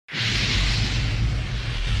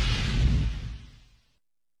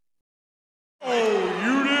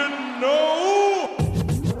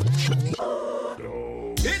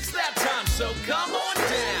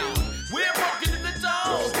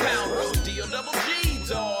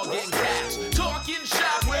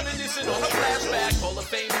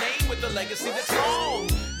legacy that's long.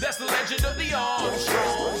 That's the legend of the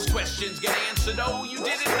Armstrongs. Questions get answered, oh, you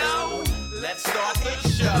didn't know? Let's start the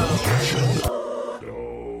show.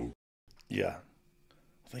 Yeah.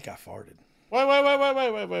 I think I farted.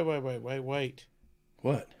 Wait.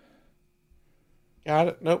 What? Got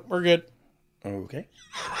it. Nope, we're good. Okay.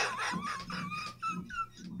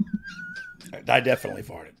 I definitely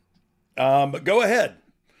farted. But go ahead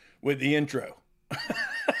with the intro.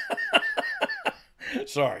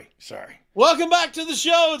 Sorry. Welcome back to the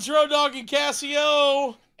show. It's Road Dogg and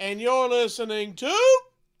Cassio, and you're listening to...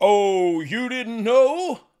 Oh, you didn't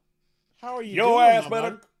know? How are you Your doing, ass my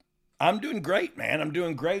better... bud? I'm doing great, man. I'm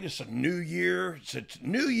doing great. It's a new year. It's a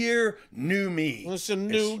new year, new me. It's a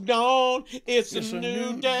new dawn. It's a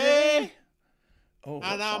new day. Oh, what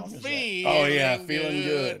And I'm song is that? feeling Oh, yeah, feeling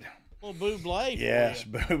good. Little Buble. Yes,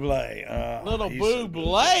 Buble. Little he's so good.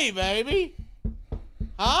 Buble, baby.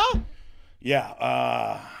 Huh?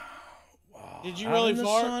 Yeah. Did you Out really in the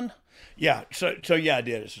fart? sun? Yeah. So yeah, I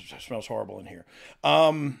did. It smells horrible in here.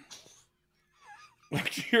 Look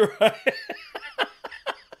to your right.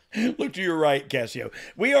 Look to your right, Cassio.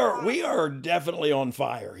 We are definitely on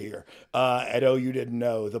fire here at Oh You Didn't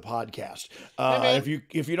Know, the podcast.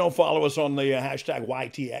 If you don't follow us on the hashtag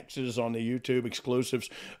YTXs on the YouTube exclusives,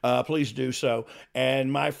 please do so.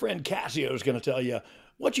 And my friend Cassio is going to tell you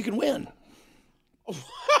what you can win.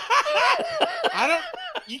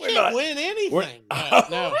 You can't win anything.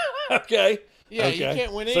 No. Okay. Yeah, okay. you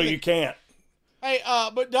can't win So anything. you can't. Hey,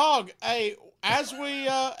 but dog, hey, as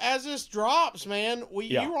this drops, man,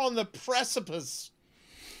 you're on the precipice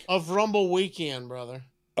of Rumble weekend, brother.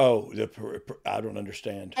 Oh, I don't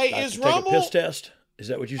understand. Hey, I have is to take Rumble a piss test? Is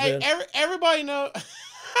that what you said? Everybody know.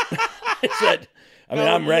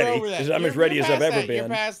 I'm ready. I'm as ready as I've ever been. You're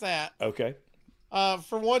past that. Okay.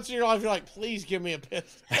 For once in your life, you're like, please give me a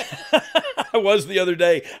piss. I was the other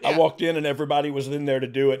day. Yeah. I walked in and everybody was in there to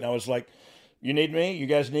do it, and I was like, "You need me? You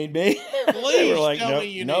guys need me?" Please they were like, tell me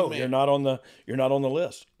you need me. You're not on the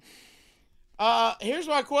list." Here's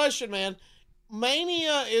my question, man.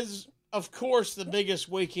 Mania is, of course, the biggest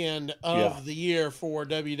weekend of the year for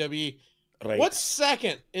WWE. Right. What's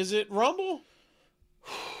second? Is it Rumble?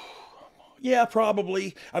 Yeah,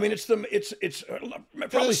 probably. I mean, it's probably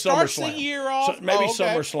starts SummerSlam. the year off. Maybe okay.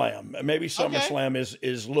 SummerSlam. Maybe SummerSlam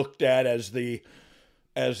is looked at as the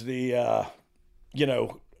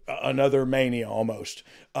another Mania almost.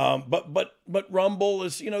 But Rumble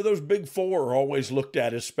is, those big four are always looked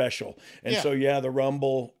at as special. And so the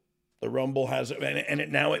Rumble has,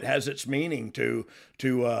 and now it has its meaning to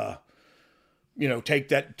take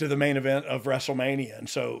that to the main event of WrestleMania. And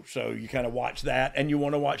so you kind of watch that, and you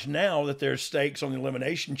want to watch now that there's stakes on the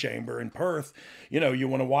Elimination Chamber in Perth. You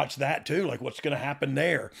want to watch that too, like what's going to happen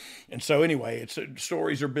there. And so anyway,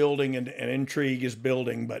 stories are building and intrigue is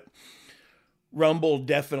building, but Rumble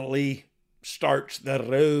definitely starts the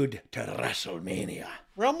road to WrestleMania.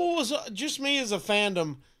 Rumble was just me as a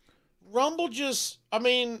fandom. Rumble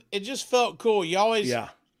it just felt cool. You always,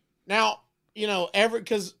 now,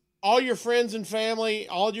 because all your friends and family,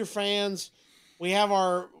 all your fans, we have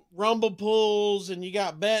our Rumble pools, and you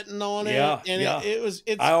got betting on it.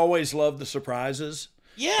 I always love the surprises.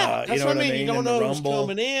 Yeah, that's what I mean. You don't know who's Rumble.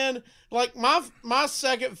 coming in. Like my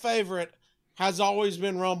second favorite has always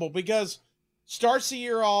been Rumble because starts the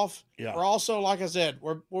year off. Yeah. We're also, like I said,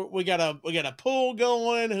 we got a pool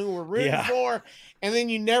going who we're rooting for, and then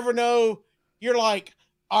you never know. You're like,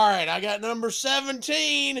 all right, I got number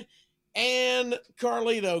 17. And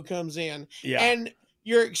Carlito comes in. Yeah. And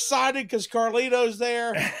you're excited because Carlito's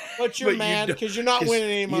there, but you're mad because you're not winning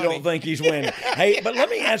any money. You don't think he's winning. Hey, but let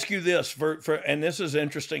me ask you this, and this is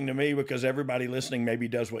interesting to me because everybody listening maybe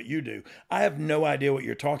does what you do. I have no idea what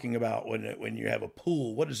you're talking about when you have a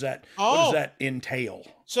pool. What does that entail?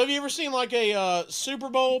 So have you ever seen like a Super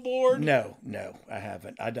Bowl board? No, I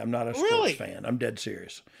haven't. I'm not a sports fan. I'm dead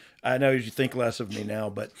serious. I know you think less of me now,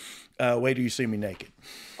 but wait till you see me naked.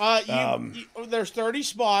 There's 30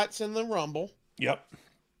 spots in the Rumble. Yep.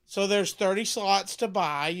 So there's 30 slots to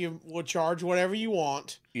buy. You will charge whatever you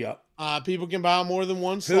want. Yep. People can buy more than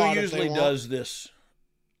one slot. Who usually does this?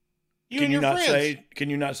 You and your friends. Can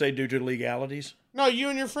you not say due to legalities? No, you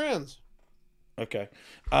and your friends. Okay.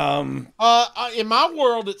 In my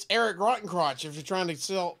world, it's Eric Rottencrotch. If you're trying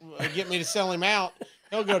to get me to sell him out,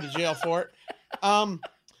 he'll go to jail for it.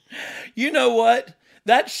 You know what?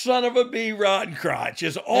 That son of a B Rottencrotch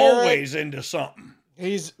is always into something.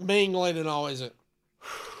 He's mingling and always it.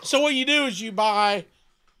 So what you do is you buy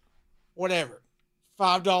whatever,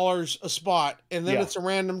 $5 a spot, and then it's a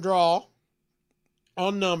random draw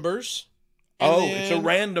on numbers. It's a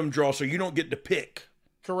random draw, so you don't get to pick.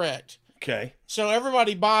 Correct. Okay. So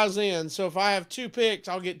everybody buys in. So if I have 2 picks,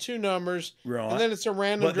 I'll get 2 numbers. Right. And then it's a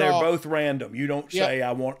random But draw. they're both random. You don't say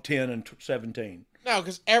I want 10 and 17. No,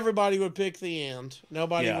 because everybody would pick the end.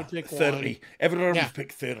 Nobody would pick 30. 1. Everyone would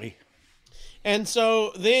pick 30. And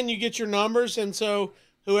so then you get your numbers, and so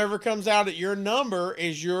whoever comes out at your number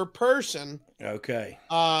is your person. Okay.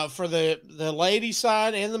 For the lady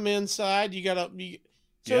side and the men's side,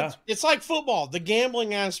 it's like football. The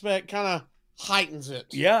gambling aspect kind of heightens it.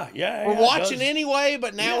 Yeah. We're watching anyway,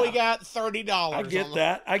 but now we got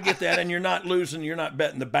 $30. I get that, and you're not losing. You're not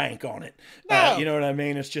betting the bank on it. No. You know what I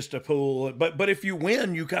mean? It's just a pool. But if you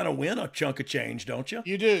win, you kind of win a chunk of change, don't you?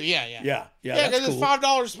 You do, yeah. Yeah, Yeah, because cool. it's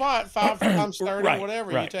 $5 spot, 5 times 30, Right,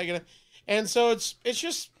 whatever right. you take it. And so it's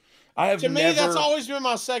just. Me, that's always been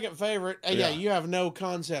my second favorite. Yeah. You have no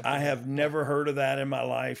concept. I have never heard of that in my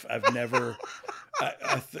life. I've never.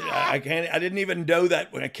 I didn't even know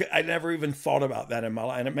that when I never even thought about that in my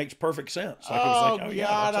life, and it makes perfect sense. Like,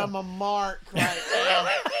 God, I'm a mark right now.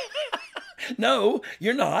 No,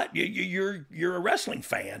 you're not. You're a wrestling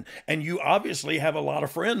fan, and you obviously have a lot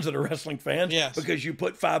of friends that are wrestling fans. Yes. Because you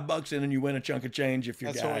put $5 in and you win a chunk of change if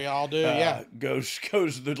your That's guy. what we all do. Yeah. Goes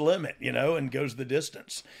the limit, and goes the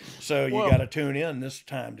distance. So you got to tune in this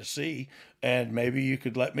time to and maybe you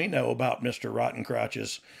could let me know about Mr. Rotten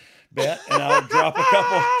Crotch's bet, and I'll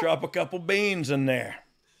drop a couple beans in there.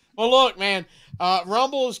 Well, look, man,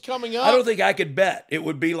 Rumble is coming up. I don't think I could bet. It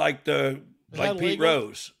would be like Pete legal?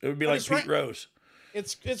 Rose. It would be like Pete Rose.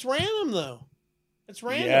 It's random though. It's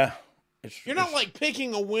random. Yeah. You're not like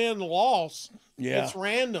picking a win-loss. Yeah. It's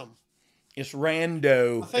random. It's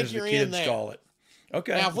rando, I think as the you're in kids there. call it.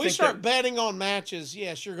 Okay. Now, if we start betting on matches,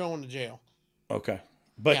 yes, you're going to jail. Okay.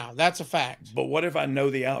 But yeah, that's a fact. But what if I know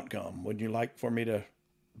the outcome? Would you like for me to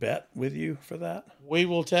bet with you for that? We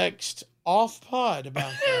will text off pod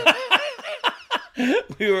about that.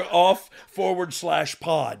 We were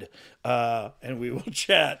off/pod, and we will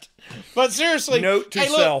chat. But seriously, note to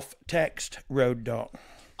self: text Road Dog.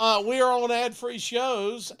 We are on ad-free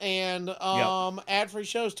shows, and ad-free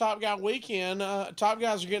shows, Top Guy Weekend. Top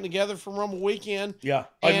Guys are getting together for Rumble Weekend. Yeah,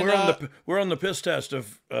 and we're on the piss test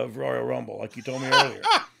of Royal Rumble, like you told me earlier.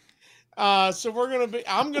 So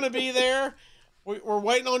I'm gonna be there. We're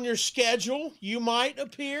waiting on your schedule. You might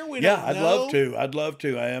appear. We don't know. I'd love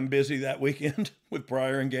to. I am busy that weekend with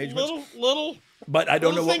prior engagements. Little. But I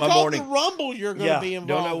don't know what my morning. The Rumble you're going to be involved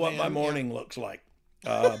in. Don't know what my morning looks like.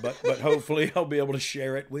 But hopefully I'll be able to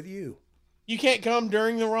share it with you. You can't come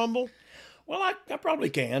during the Rumble? Well, I probably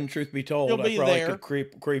can. Truth be told, You'll be I probably there.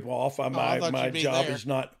 could creep off. My job there. is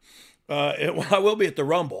not. I will be at the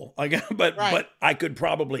Rumble, but I could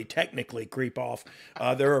probably technically creep off.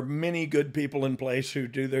 There are many good people in place who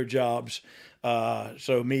do their jobs.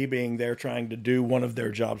 So me being there trying to do one of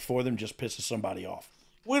their jobs for them just pisses somebody off.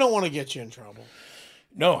 We don't want to get you in trouble.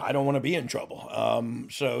 No, I don't want to be in trouble.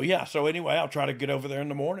 So anyway, I'll try to get over there in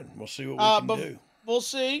the morning. We'll see what we can do. We'll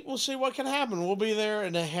see what can happen. We'll be there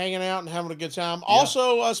and hanging out and having a good time. Yeah.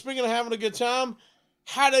 Also, speaking of having a good time,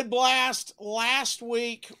 had a blast last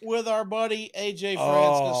week with our buddy AJ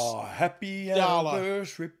Francis. Oh, happy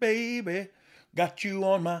anniversary, baby. Got you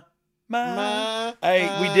on my mind. Hey,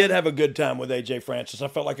 we did have a good time with AJ Francis. I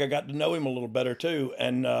felt like I got to know him a little better too.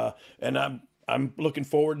 And I'm looking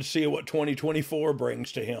forward to see what 2024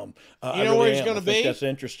 brings to him. You know where he's going to be? That's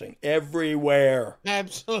interesting. Everywhere.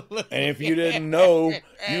 Absolutely. And if you didn't know,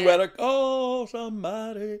 you better call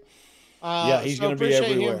somebody. He's going to be everywhere.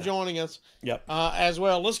 Appreciate him joining us. Yep. As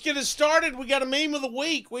well. Let's get it started. We got a meme of the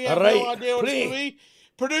week. We have no idea what it's going to be.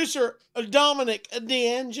 Producer Dominic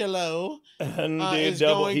D'Angelo and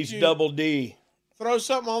he's double D. Throw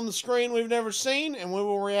something on the screen we've never seen, and we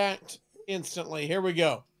will react instantly. Here we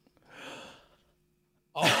go.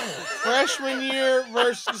 Oh, freshman year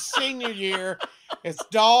versus senior year. It's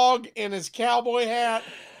Dog in his cowboy hat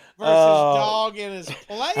versus Dog in his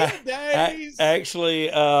player days.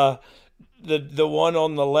 Actually, the one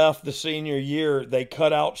on the left, the senior year, they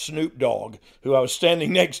cut out Snoop Dogg, who I was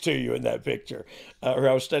standing next to you in that picture, or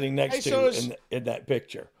I was standing next to in that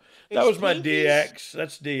picture. That was my DX.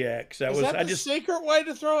 That's DX. Is that the secret way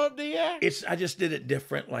to throw up DX? I just did it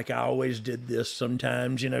different, like I always did this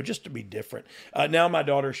sometimes, just to be different. Now my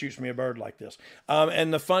daughter shoots me a bird like this.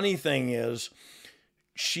 And the funny thing is,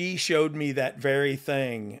 she showed me that very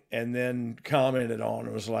thing and then commented on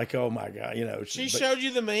it. Was like, oh my God, She showed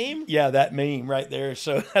you the meme? Yeah, that meme right there.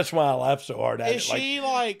 So that's why I laugh so hard at it. Is she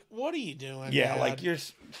like, what are you doing? Yeah, Dad? like you're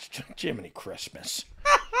Jiminy Christmas.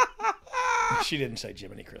 She didn't say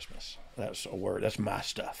Jiminy Christmas. That's a word. That's my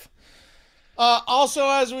stuff. Also,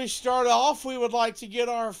 as we start off, we would like to get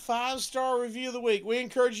our 5-star review of the week. We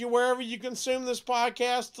encourage you wherever you consume this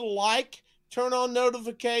podcast to like, turn on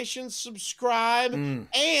notifications, subscribe,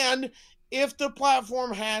 and if the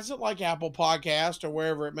platform has it, like Apple Podcast or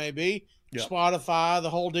wherever it may be, Spotify, the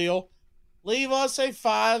whole deal, leave us a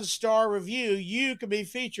 5-star review. You can be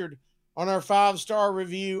featured on our 5-star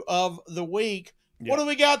review of the week. What do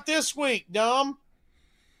we got this week, Dom?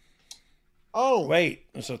 Oh. Wait,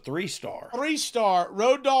 it's a 3-star. 3-star.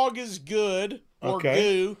 Road Dogg is good. Or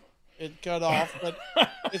goo. It cut off, but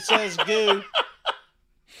it says goo.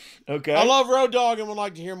 Okay. I love Road Dogg and would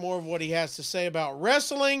like to hear more of what he has to say about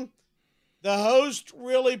wrestling. The host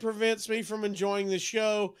really prevents me from enjoying the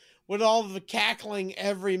show with all of the cackling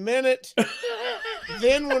every minute.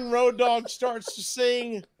 Then when Road Dogg starts to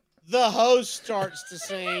sing, the host starts to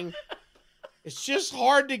sing. It's just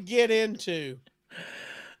hard to get into.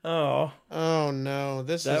 Oh no,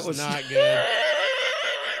 this is not good.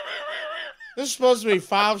 This is supposed to be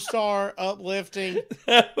 5-star uplifting.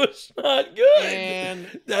 That was not good.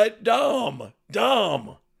 And that dumb.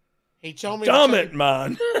 He told me dumb it,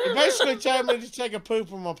 man. He basically told me to take a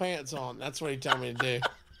poop with my pants on. That's what he told me to do.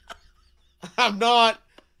 I'm not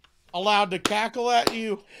allowed to cackle at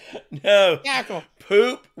you. No. Cackle.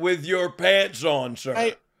 Poop with your pants on, sir.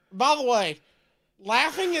 Hey, by the way,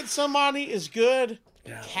 laughing at somebody is good.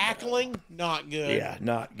 Cackling, not good. Yeah,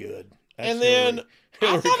 not good. That's and then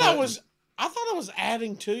Hillary I thought Clinton. I was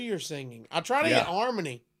adding to your singing. I try to get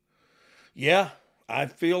harmony. Yeah, I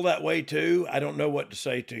feel that way too. I don't know what to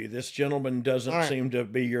say to you. This gentleman doesn't seem to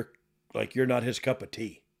be you're not his cup of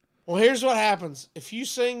tea. Well, here's what happens. If you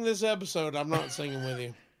sing this episode, I'm not singing with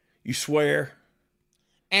you. You swear?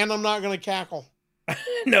 And I'm not going to cackle.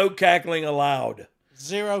 No cackling allowed.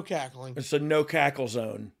 0 cackling. It's a no cackle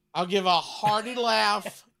zone. I'll give a hearty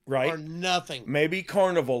laugh right? or nothing. Maybe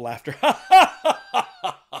carnival laughter.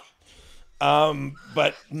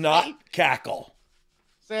 But not cackle.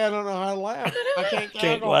 See, I don't know how to laugh. I can't cackle.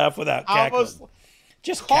 Can't laugh without cackling.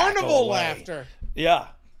 Just carnival laughter. Yeah.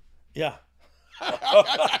 Yeah.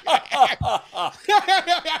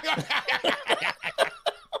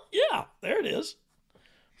 Yeah, there it is.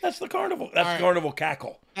 That's the carnival. That's the carnival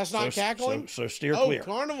cackle. That's not cackling? So steer clear. Oh,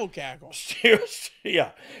 carnival cackle.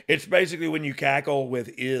 Yeah. It's basically when you cackle with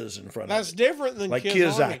is in front of it. That's different than like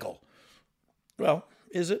kizackle. Well,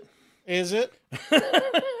 is it? Is it?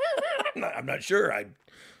 I'm not sure. I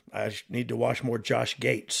need to watch more Josh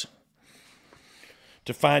Gates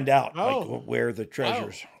to find out where the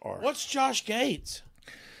treasures are. What's Josh Gates?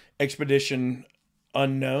 Expedition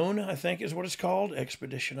Unknown, I think is what it's called.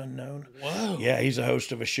 Expedition Unknown. Whoa. Yeah, he's a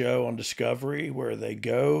host of a show on Discovery where they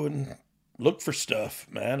go and look for stuff,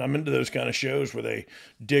 man. I'm into those kind of shows where they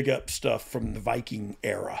dig up stuff from the Viking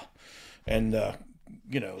era. And, the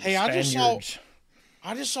Spaniards.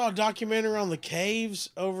 I just saw a documentary on the caves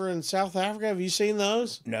over in South Africa. Have you seen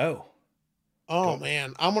those? No. Oh,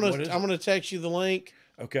 man. I'm gonna text you the link.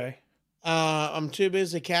 Okay. I'm too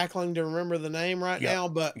busy cackling to remember the name right now,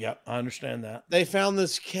 but I understand that. They found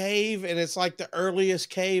this cave, and it's like the earliest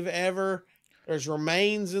cave ever. There's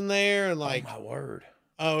remains in there, and like, oh my word,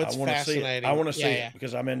 it's fascinating. I want to see it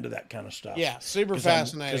because I'm into that kind of stuff. Yeah, super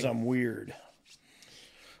fascinating. Because I'm weird.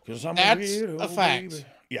 Because I'm That's weird. a fact. Baby.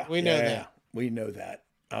 Yeah, we know that. We know that.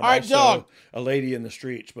 I'm all right, also dog. A lady in the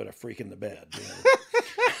streets, but a freak in the bed. You know?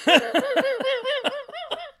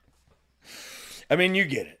 I mean, you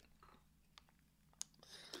get it.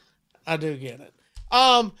 I do get it.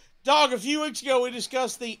 Dog, a few weeks ago, we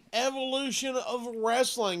discussed the evolution of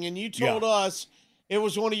wrestling, and you told us it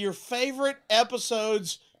was one of your favorite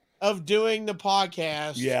episodes of doing the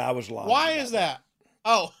podcast. Yeah, I was lying. Why is that?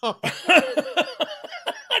 Oh. I'm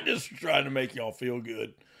just trying to make y'all feel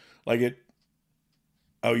good. Like it.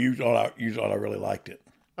 Oh, you thought I really liked it.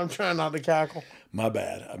 I'm trying not to cackle. My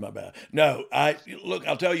bad. No,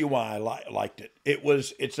 I'll tell you why I liked it.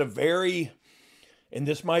 It's a very, and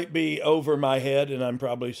this might be over my head and I'm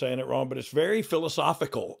probably saying it wrong, but it's very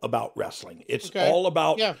philosophical about wrestling. It's all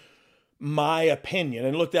about my opinion.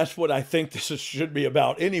 And look, that's what I think this should be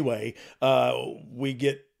about anyway. We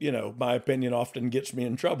get, my opinion often gets me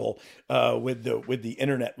in trouble with the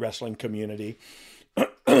internet wrestling community.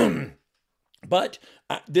 But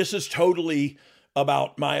this is totally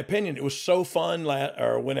about my opinion. It was so fun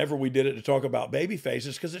whenever we did it to talk about baby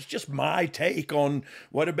faces because it's just my take on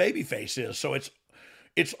what a baby face is. So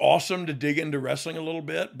it's awesome to dig into wrestling a little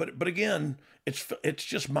bit, but again, it's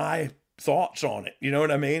just my thoughts on it. You know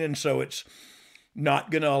what I mean? And so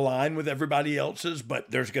not going to align with everybody else's,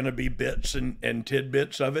 but there's going to be bits and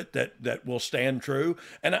tidbits of it that will stand true.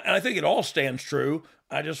 And I think it all stands true.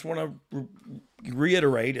 I just want to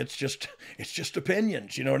reiterate, it's just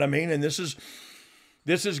opinions. You know what I mean? And this is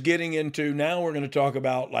getting into, now we're going to talk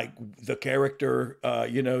about like the character,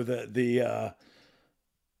 the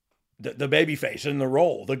babyface in the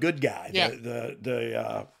role, the good guy,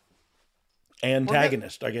 the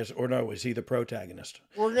antagonist, I guess, or no, is he the protagonist?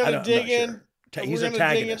 We're going to dig in. Sure. He's a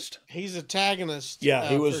antagonist. He's a antagonist. Yeah,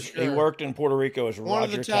 he was. Sure. He worked in Puerto Rico as one Roger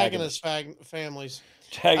of the antagonist families.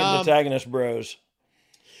 The antagonist bros.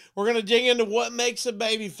 We're going to dig into what makes a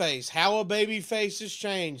baby face, how a baby face has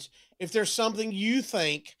changed, if there's something you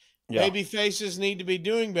think baby faces need to be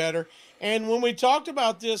doing better. And when we talked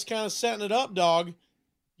about this, kind of setting it up, dog,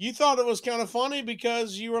 you thought it was kind of funny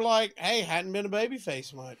because you were like, "Hey, hadn't been a baby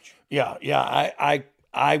face much." Yeah.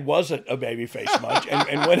 I wasn't a baby face much,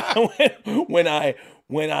 and when I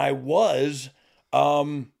was,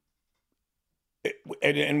 and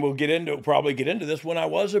we'll probably get into this. When I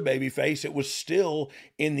was a baby face, it was still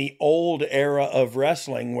in the old era of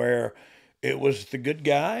wrestling where it was the good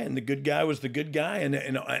guy, and the good guy was the good guy, and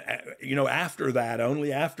after that,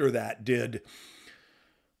 only after that did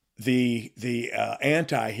the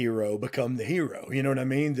anti-hero become the hero. You know what I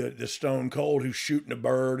mean? The Stone Cold who's shooting a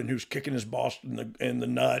bird and who's kicking his boss in the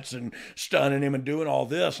nuts and stunning him and doing all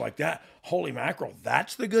this like that. Holy mackerel,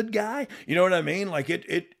 that's the good guy. You know what I mean? Like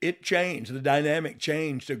it changed. The dynamic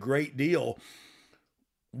changed a great deal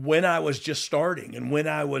when I was just starting and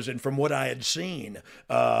from what I had seen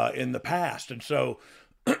in the past. And so,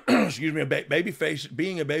 excuse me,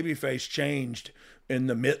 being a babyface changed in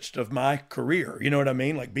the midst of my career. You know what I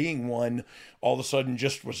mean? Like being one all of a sudden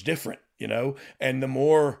just was different, and the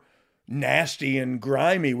more nasty and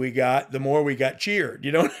grimy we got, the more we got cheered,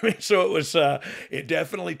 you know what I mean? So it was, it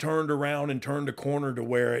definitely turned around and turned a corner to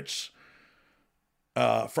where it's,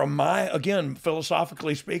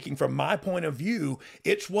 philosophically speaking, from my point of view,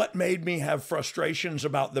 it's what made me have frustrations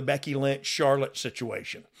about the Becky Lynch Charlotte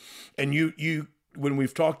situation. And you, when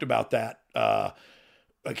we've talked about that,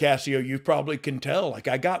 Cassio, you probably can tell, like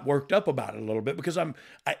I got worked up about it a little bit because I'm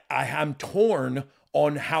torn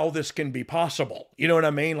on how this can be possible. You know what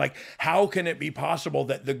I mean? Like, how can it be possible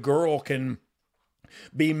that the girl can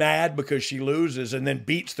be mad because she loses and then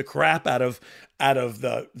beats the crap out of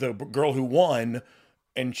the girl who won,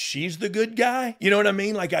 and she's the good guy? You know what I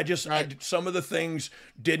mean? Like some of the things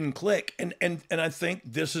didn't click, and I think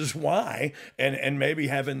this is why, and maybe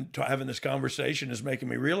having this conversation is making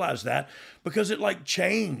me realize that, because it like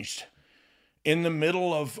changed in the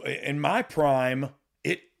middle of, in my prime,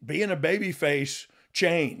 it being a baby face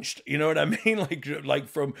changed. You know what I mean? Like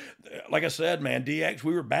I said, man, DX,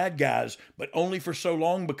 we were bad guys, but only for so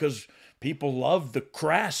long because people loved the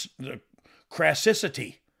crassicity,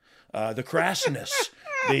 the crassness.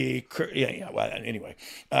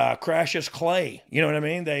 Crassius Clay, you know what I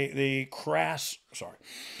mean?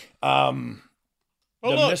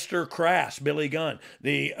 Mr. Crass, Billy Gunn,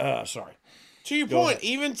 To your point,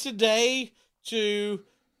 even today to,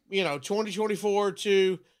 2024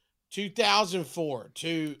 to 2004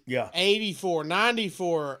 to 84,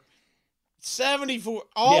 94, 74,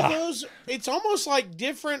 all those, it's almost like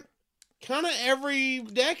different kind of every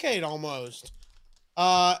decade almost.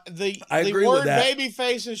 The word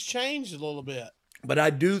babyface has changed a little bit. But I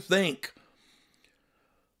do think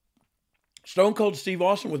Stone Cold Steve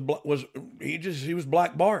Austin was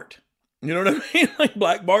Black Bart. You know what I mean? Like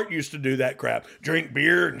Black Bart used to do that crap, drink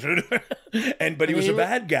beer but he was a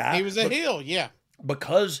bad guy. He was a heel, yeah.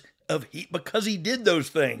 Because he did those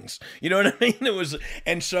things. You know what I mean?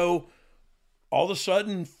 And so all of a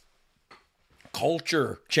sudden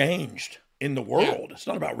culture changed in the world. Yeah. It's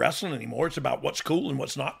not about wrestling anymore. It's about what's cool and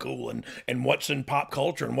what's not cool and what's in pop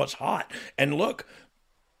culture and what's hot. And look,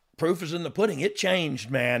 proof is in the pudding. It changed,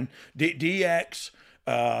 man. DX,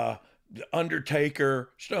 The Undertaker,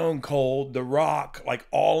 Stone Cold, The Rock, like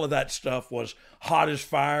all of that stuff was hot as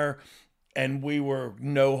fire. And we were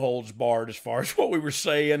no holds barred as far as what we were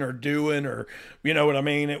saying or doing, or, you know what I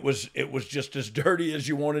mean? It was just as dirty as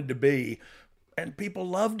you wanted to be. And people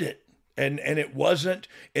loved it. And it wasn't,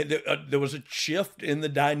 there was a shift in the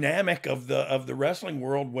dynamic of the wrestling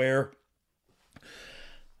world where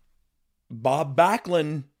Bob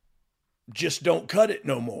Backlund just don't cut it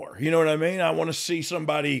no more. You know what I mean? I want to see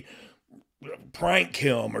somebody prank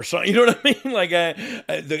him or something. You know what I mean? Like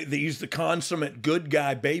he's the consummate good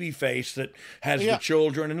guy babyface that has the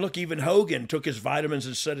children. And look, even Hogan took his vitamins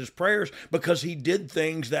and said his prayers because he did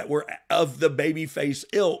things that were of the babyface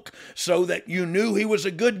ilk so that you knew he was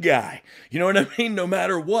a good guy. You know what I mean? No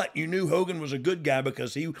matter what, you knew Hogan was a good guy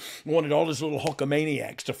because he wanted all his little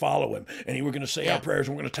Hulkamaniacs to follow him. And he were going to say our prayers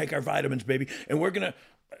and we're going to take our vitamins, baby. And we're going to,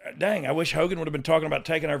 dang, I wish Hogan would have been talking about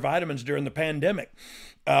taking our vitamins during the pandemic.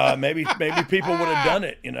 Maybe people would have done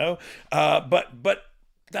it, you know. But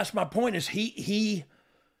that's my point. Is he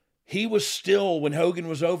was still, when Hogan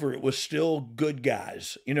was over, it was still good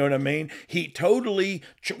guys. You know what I mean? He totally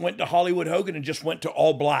went to Hollywood Hogan and just went to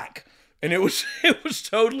all black, and it was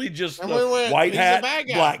totally just white hat,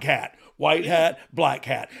 black hat. White hat, black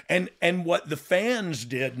hat. And what the fans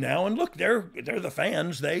did now, and look, they're the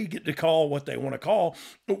fans. They get to call what they want to call,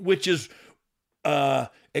 which is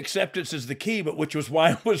acceptance is the key, but which was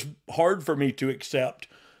why it was hard for me to accept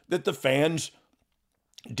that the fans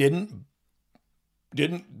didn't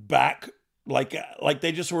back, like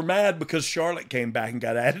they just were mad because Charlotte came back and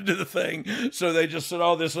got added to the thing. So they just said,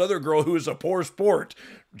 oh, this other girl who is a poor sport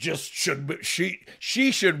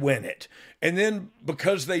she should win it. And then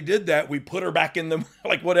because they did that, we put her back in the,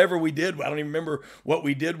 like whatever we did. I don't even remember what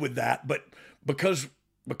we did with that, but because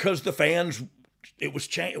the fans, it was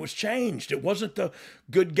changed. It wasn't the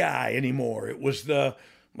good guy anymore. It was the,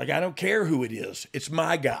 like, I don't care who it is. It's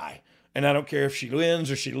my guy. And I don't care if she wins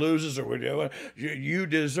or she loses or whatever. You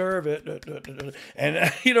deserve it.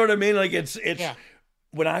 And you know what I mean? Like it's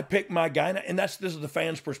when I pick my guy, and this is the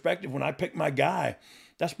fans' perspective. When I pick my guy,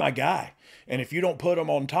 that's my guy. And if you don't put him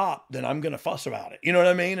on top, then I'm going to fuss about it. You know what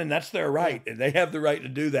I mean? And that's their right. And they have the right to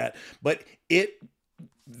do that. But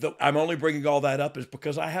I'm only bringing all that up is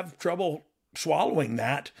because I have trouble swallowing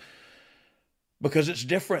that, because it's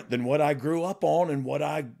different than what I grew up on and what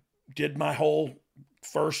I did my whole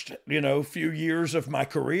first, few years of my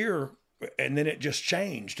career. And then it just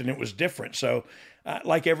changed and it was different. So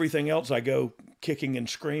like everything else, I go kicking and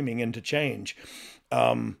screaming into change.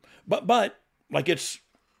 But like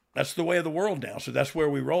that's the way of the world now. So that's where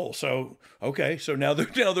we roll. So, okay. So now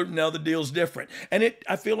the deal's different. And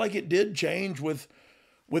I feel like it did change with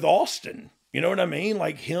Austin. You know what I mean?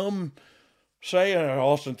 Like him saying,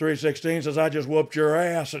 Austin 3:16 says, I just whooped your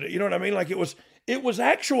ass. You know what I mean? Like it was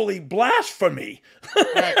actually blasphemy.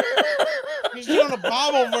 Right. He's doing a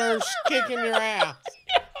Bible verse kicking your ass.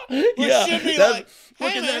 Which should be like,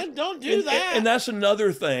 hey man, don't do that. And that's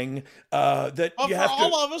another thing that you have to. For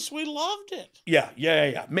all of us, we loved it.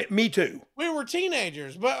 Yeah. Me too. We were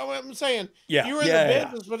teenagers, but I'm saying, you were in the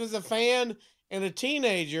business, but as a fan and a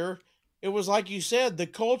teenager, it was like you said, the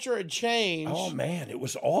culture had changed. Oh man, it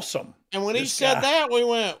was awesome. And when he said that, we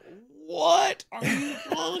went, what are you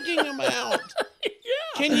talking about?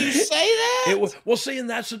 Can you say that? Well, see, and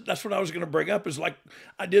that's what I was going to bring up, is like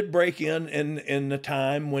I did break in the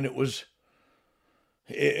time when it was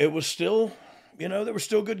still, there were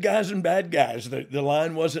still good guys and bad guys. The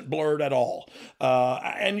line wasn't blurred at all.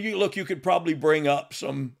 And you could probably bring up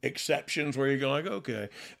some exceptions where you go like, okay,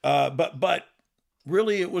 but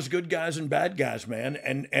really it was good guys and bad guys, man.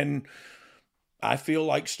 And I feel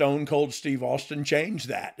like Stone Cold Steve Austin changed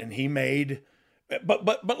that, and he made.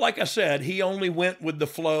 But like I said, he only went with the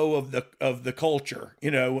flow of the culture,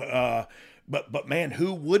 but man,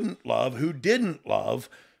 who didn't love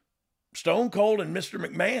Stone Cold and Mr.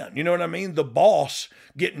 McMahon? You know what I mean? The boss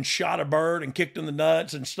getting shot a bird and kicked in the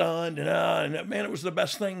nuts and stunned, and man, it was the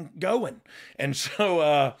best thing going. And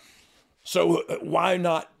so why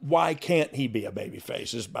not? Why can't he be a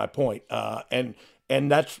babyface? Is my point. And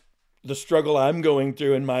that's the struggle I'm going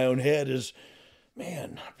through in my own head. Is,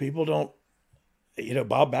 man, people don't.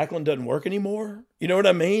 Bob Backlund doesn't work anymore. You know what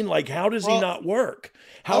I mean? Like, how does he not work?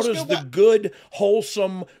 How does the good,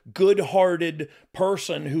 wholesome, good-hearted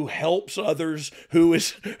person who helps others, who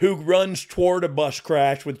runs toward a bus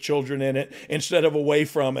crash with children in it instead of away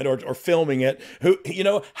from it or filming it,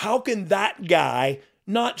 how can that guy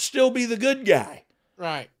not still be the good guy?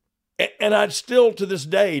 Right. And I still, to this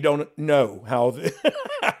day, don't know how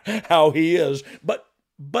he is, but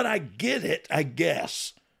I get it, I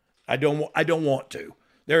guess. I don't want to.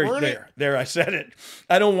 There. I said it.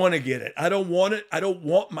 I don't want to get it. I don't want it. I don't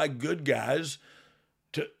want my good guys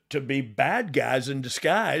to be bad guys in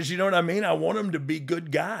disguise. You know what I mean? I want them to be good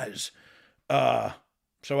guys. So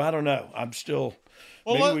I don't know. I'm still.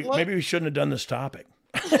 Well, maybe we shouldn't have done this topic.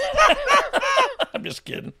 I'm just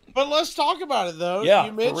kidding. But let's talk about it though. Yeah,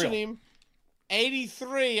 you mentioned him.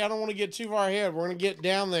 83. I don't want to get too far ahead. We're going to get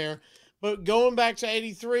down there. But going back to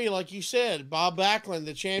 83, like you said, Bob Backlund,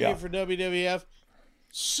 the champion for WWF,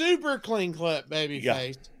 super clean cut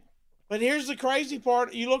babyface. But here's the crazy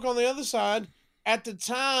part. You look on the other side. At the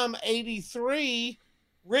time, 83,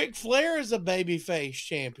 Ric Flair is a babyface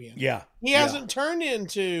champion. Yeah. He hasn't turned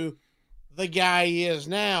into the guy he is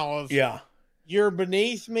now of you're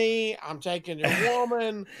beneath me, I'm taking your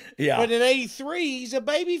woman. But in 83, he's a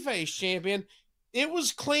babyface champion. It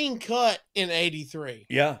was clean cut in 83.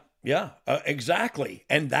 Yeah. Exactly.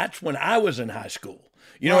 And that's when I was in high school.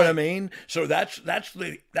 You know what I mean? So that's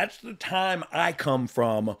the time I come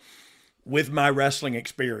from with my wrestling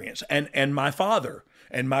experience, and my father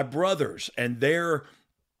and my brothers and their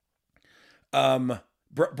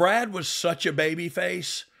Brad was such a baby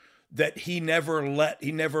face that he never let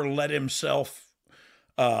himself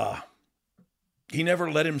go,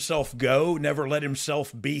 never let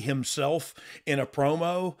himself be himself in a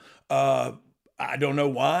promo. I don't know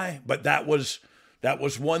why, but that was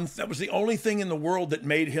the only thing in the world that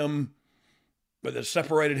made him, that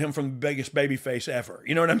separated him from the biggest babyface ever.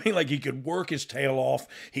 You know what I mean? Like, he could work his tail off.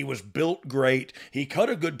 He was built great. He cut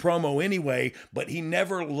a good promo anyway, but he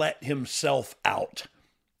never let himself out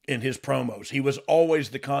in his promos. He was always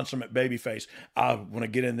the consummate babyface. I want to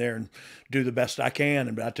get in there and do the best I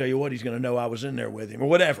can, but I tell you what, he's going to know I was in there with him or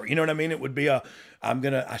whatever. You know what I mean? It would be I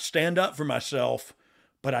stand up for myself,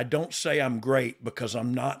 but I don't say I'm great because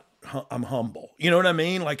I'm humble. You know what I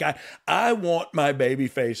mean? Like, I want my baby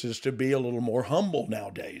faces to be a little more humble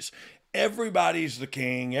nowadays. Everybody's the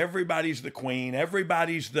king. Everybody's the queen.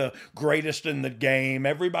 Everybody's the greatest in the game.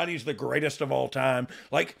 Everybody's the greatest of all time.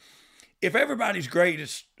 Like, if everybody's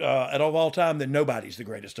greatest of all time, then nobody's the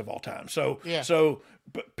greatest of all time. So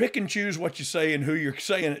pick and choose what you say and who you're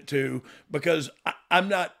saying it to, because I'm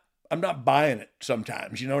not buying it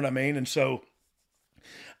sometimes. You know what I mean? And so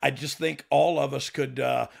I just think all of us could,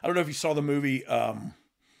 I don't know if you saw the movie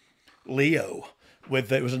Leo,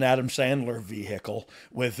 it was an Adam Sandler vehicle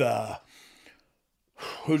with,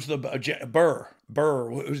 who's the, Burr,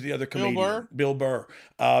 who's the other comedian? Bill Burr.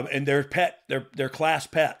 And they're class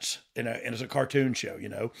pets and it's a cartoon show, you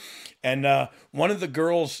know. And one of the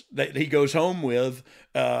girls that he goes home with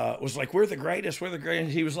was like, we're the greatest.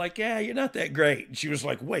 He was like, yeah, you're not that great. And she was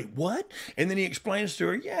like, wait, what? And then he explains to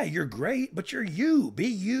her, yeah, you're great, but you're you. Be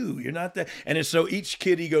you. You're not that. And so each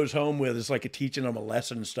kid he goes home with is like teaching them a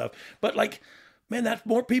lesson and stuff. But like, man, that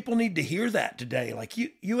more people need to hear that today. Like,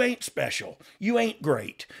 you ain't special. You ain't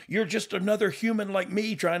great. You're just another human like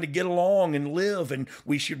me trying to get along and live, and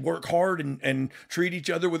we should work hard and treat each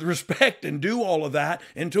other with respect and do all of that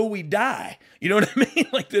until we die. You know what I mean?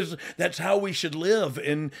 Like, that's how we should live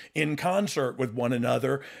in concert with one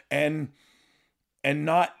another, and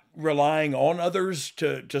not relying on others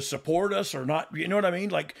to support us, or not, you know what I mean?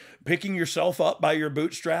 Like, picking yourself up by your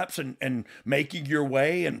bootstraps and making your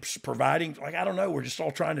way and providing, like, I don't know, we're just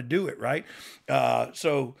all trying to do it, right?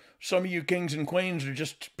 So some of you kings and queens are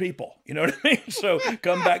just people, you know what I mean? So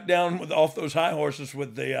come back down off those high horses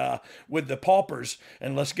with the paupers,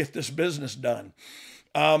 and let's get this business done.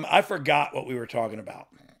 I forgot what we were talking about.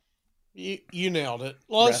 You nailed it.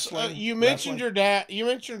 You mentioned your dad. You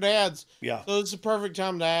mentioned your dad's. Yeah. So it's the perfect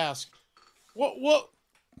time to ask, what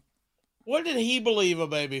did he believe a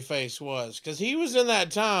babyface was? Because he was in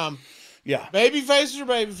that time. Yeah. Babyfaces are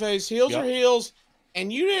babyface, heels are heels,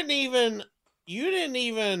 and you didn't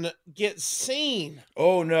even get seen.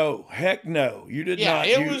 Oh no, heck no, you did not.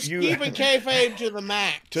 Yeah, it was keeping kayfabe to the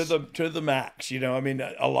max. To the max. You know, I mean,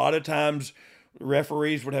 a lot of times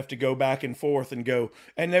referees would have to go back and forth and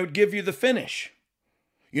they would give you the finish.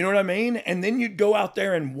 You know what I mean? And then you'd go out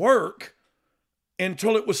there and work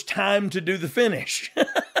until it was time to do the finish.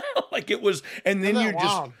 Like it was, and then you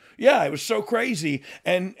just, it was so crazy.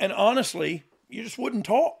 And honestly, you just wouldn't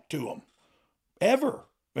talk to them ever.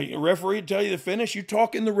 A referee would tell you the finish, you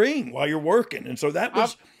talk in the ring while you're working. And so that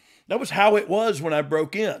was how it was when I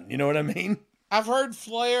broke in. You know what I mean? I've heard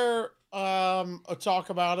Flair talk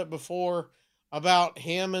about it before, about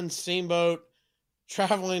him and Steamboat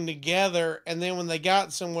traveling together, and then when they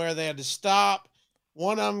got somewhere, they had to stop.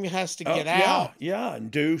 One of them has to get out. Yeah, and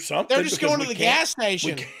do something. They're just going to the gas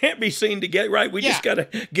station. We can't be seen to get right. We just got to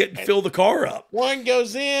fill the car up. One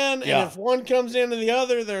goes in, and if one comes into the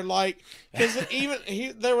other, they're like, because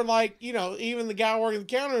they were like, you know, even the guy working the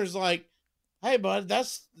counter is like, hey, bud,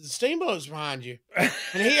 that's the Steamboat's behind you. And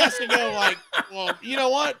he has to go like, well, you know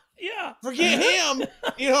what? Yeah. Forget him.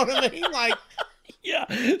 You know what I mean? Like, yeah,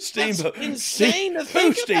 Steamboat. That's insane to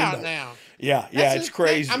think about now. Yeah, it's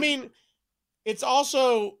crazy. I mean, it's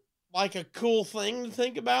also like a cool thing to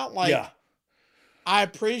think about. Like, I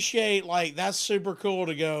appreciate, like, that's super cool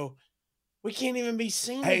to go, we can't even be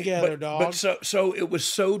seen together, dog. But so it was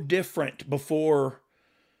so different before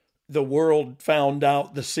the world found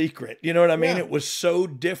out the secret. You know what I mean? Yeah. It was so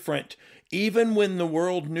different. Even when the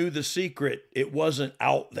world knew the secret, it wasn't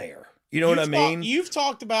out there. You know what I mean? You've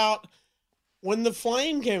talked about when the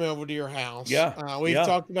flame came over to your house. Yeah. We've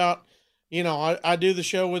talked about, I do the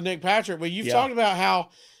show with Nick Patrick, but you've talked about how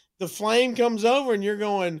the flame comes over and you're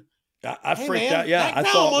going, I hey, freaked man, out. Yeah. that I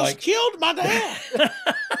guy thought almost killed my dad.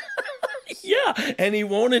 yeah. And he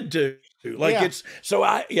wanted to.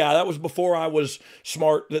 That was before I was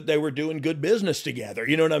smart that they were doing good business together.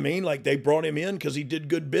 You know what I mean? Like they brought him in because he did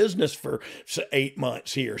good business for 8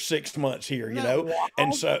 months here, 6 months here, you know? Wild?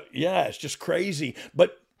 And so, it's just crazy.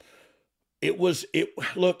 But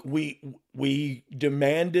look, we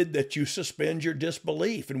demanded that you suspend your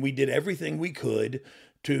disbelief, and we did everything we could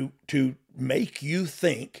to make you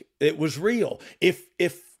think it was real.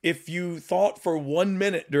 If you thought for 1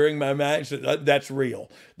 minute during my match that that's real,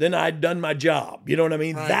 then I'd done my job. You know what I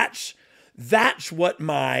mean? Right. That's what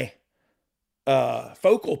my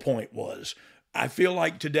focal point was. I feel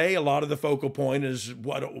like today a lot of the focal point is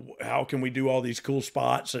how can we do all these cool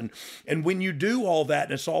spots, and when you do all that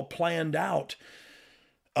and it's all planned out,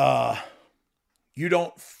 you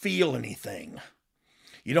don't feel anything.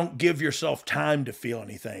 You don't give yourself time to feel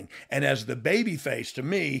anything. And as the babyface, to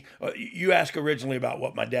me, you asked originally about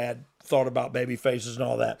what my dad thought about baby faces and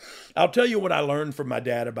all that. I'll tell you what I learned from my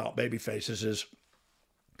dad about baby faces is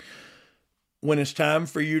when it's time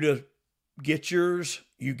for you to get yours,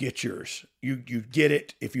 you get yours. You get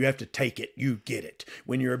it. If you have to take it, you get it.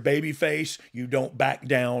 When you're a baby face, you don't back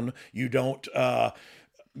down. You don't,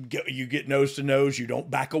 you get nose to nose. You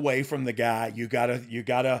don't back away from the guy. You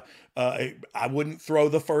gotta, I wouldn't throw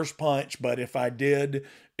the first punch, but if I did,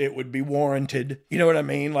 it would be warranted. You know what I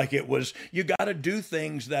mean? Like you gotta do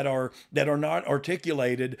things that are not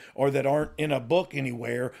articulated or that aren't in a book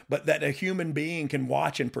anywhere, but that a human being can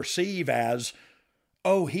watch and perceive as,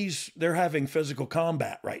 oh, they're having physical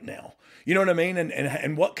combat right now. You know what I mean?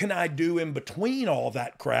 And what can I do in between all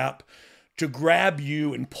that crap to grab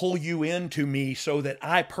you and pull you into me so that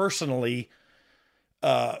I personally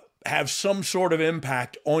have some sort of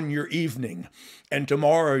impact on your evening. And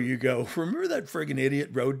tomorrow you go, remember that friggin' idiot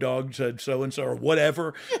Road Dogg said so-and-so or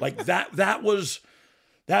whatever? Like that was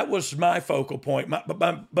my focal point.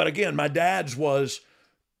 But again, my dad's was,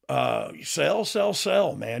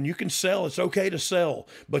 sell, man. You can sell. It's okay to sell,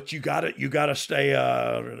 but you gotta stay,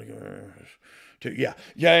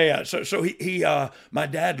 So he my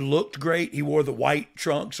dad looked great. He wore the white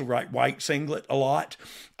trunks, white singlet a lot.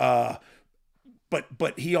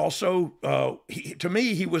 But he also, to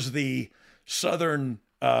me, he was the Southern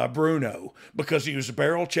Bruno, because he was a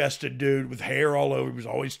barrel-chested dude with hair all over. He was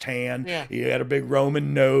always tan. Yeah. He had a big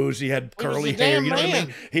Roman nose. He had curly hair. You know what I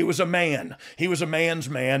mean? He was a man. He was a man's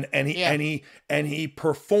man, and he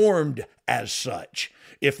performed as such,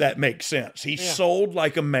 if that makes sense. He sold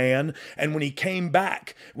like a man, and when he came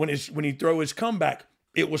back, when he throw his comeback,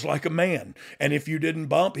 it was like a man. And if you didn't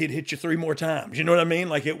bump, he'd hit you 3 more times. You know what I mean?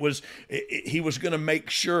 Like he was going to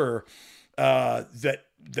make sure that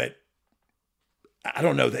I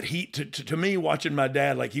don't know, that he, to me, watching my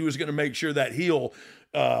dad, like he was going to make sure that heel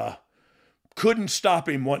couldn't stop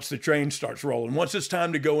him once the train starts rolling. Once it's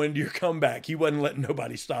time to go into your comeback, he wasn't letting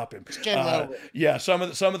nobody stop him. Some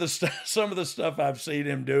of the stuff I've seen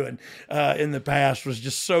him doing in the past was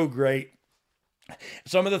just so great.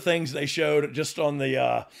 Some of the things they showed just on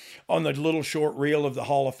the little short reel of the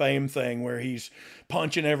Hall of Fame thing, where he's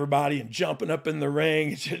punching everybody and jumping up in the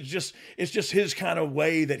ring. It's just his kind of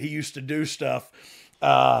way that he used to do stuff.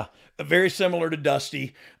 Very similar to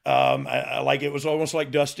Dusty. Like it was almost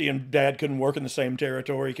like Dusty and Dad couldn't work in the same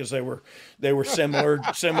territory because they were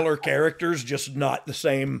similar characters, just not the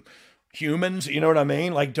same humans. You know what I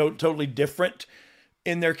mean? Like totally different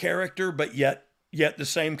in their character, but yet the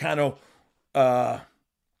same kind of, I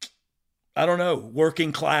don't know,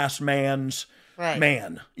 working class man's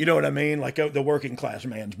man. You know what I mean? Like the working class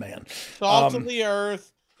man's man. Salt of the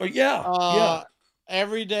earth. Yeah.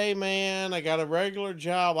 Everyday man. I got a regular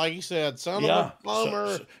job, like you said, son of a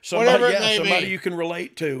plumber, somebody, whatever it may somebody be. you can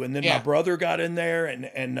relate to. And then my brother got in there, and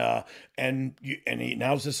he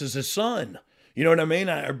now this is his son. You know what I mean?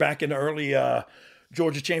 Back in the early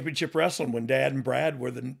Georgia Championship Wrestling, when Dad and Brad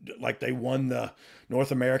were they won the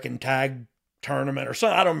North American Tag Tournament or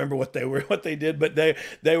something. I don't remember what they did, but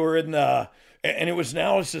they were in and it was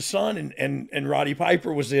now it's his son, and Roddy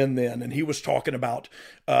Piper was in then, and he was talking about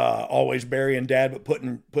always burying Dad but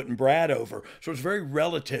putting Brad over. So it's very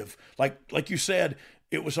relative. Like you said,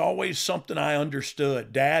 it was always something I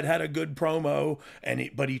understood. Dad had a good promo,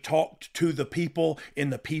 but he talked to the people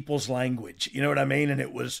in the people's language. You know what I mean? And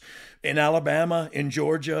it was in Alabama, in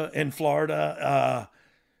Georgia, in Florida,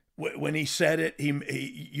 when he said it,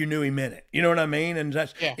 you knew he meant it. You know what I mean? And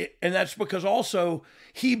that's because also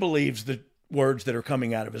he believes the words that are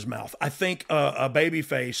coming out of his mouth. I think a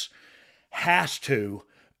babyface has to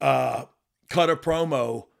cut a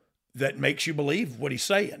promo that makes you believe what he's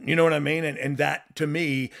saying. You know what I mean? And that, to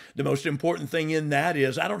me, the most important thing in that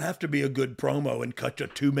is I don't have to be a good promo and cut a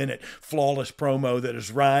 2-minute flawless promo that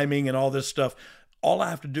is rhyming and all this stuff. All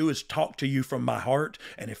I have to do is talk to you from my heart.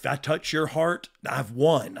 And if I touch your heart, I've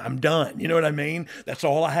won. I'm done. You know what I mean? That's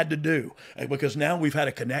all I had to do, because now we've had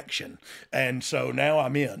a connection. And so now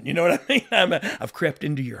I'm in. You know what I mean? I've crept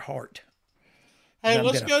into your heart. Hey, I'm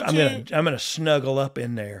going to snuggle up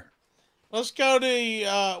in there. Let's go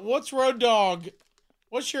to, what's Road Dogg?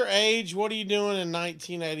 What's your age? What are you doing in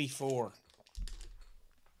 1984?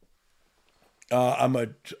 I'm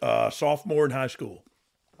a sophomore in high school.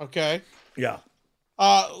 Okay. Yeah.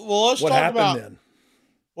 Well, let's what talk happened about, then?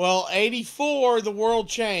 Well, 84, the world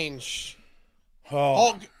changed.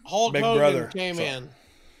 Oh, Hulk Big Hogan Brother. came in.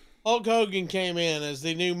 Hulk Hogan came in as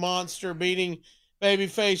the new monster, beating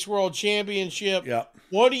Babyface World Championship. Yeah.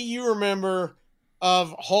 What do you remember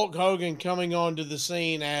of Hulk Hogan coming onto the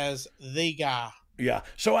scene as the guy? Yeah.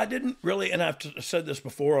 So I didn't really, and I've said this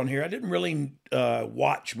before on here, I didn't really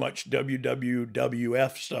watch much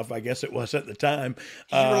WWF stuff, I guess it was at the time.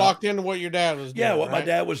 You were locked into what your dad was doing. Yeah, what my right?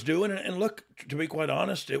 dad was doing. And look, to be quite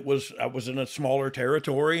honest, I was in a smaller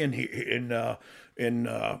territory in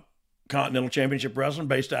Continental Championship Wrestling,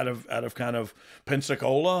 based out of kind of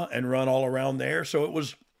Pensacola, and run all around there. So it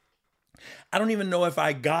was, I don't even know if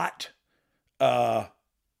I got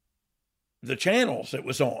the channels it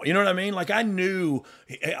was on. You know what I mean? Like I knew.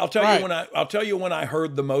 I'll tell you when I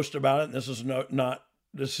heard the most about it. And this is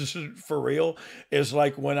this is for real. Is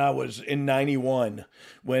like when I was in '91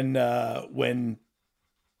 when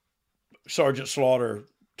Sergeant Slaughter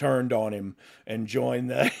turned on him and joined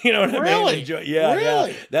the. You know what I mean?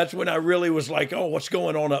 Yeah. That's when I really was like, oh, what's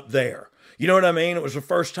going on up there? You know what I mean? It was the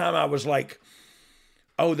first time I was like,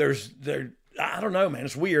 oh, I don't know, man.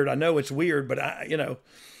 It's weird. I know it's weird, but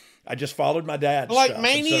I just followed my dad. Like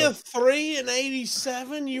Mania 3 in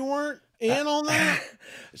 '87, you weren't in on that?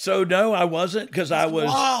 So no, I wasn't, because I was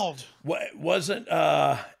wild. Wasn't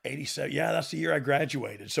 87. Yeah, that's the year I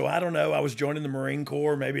graduated. So I don't know. I was joining the Marine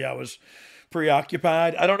Corps. Maybe I was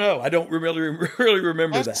preoccupied. I don't know. I don't really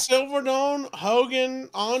remember that. Silverdome, Hogan,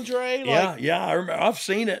 Andre. Yeah. I remember. I've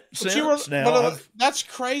seen it since now. That's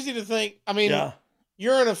crazy to think. I mean,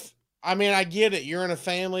 you're in a. I mean, I get it. You're in a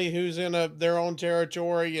family who's in their own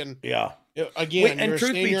territory, and again, and you're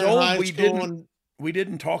truth be in told, high school we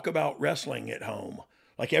didn't talk about wrestling at home.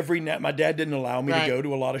 Like every night, my dad didn't allow me to go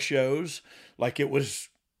to a lot of shows. Like it was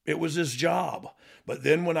his job. But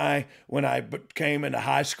then when I came into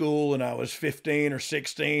high school and I was 15 or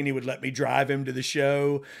 16, he would let me drive him to the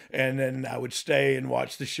show, and then I would stay and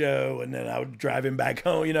watch the show, and then I would drive him back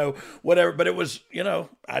home. Whatever. But it was,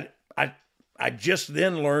 I just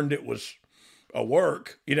then learned it was a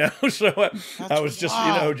work, so I was just,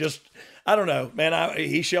 I don't know, man.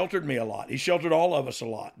 He sheltered me a lot. He sheltered all of us a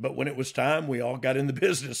lot. But when it was time, we all got in the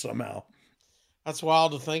business somehow. That's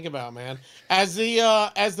wild to think about, man. As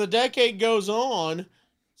the decade goes on,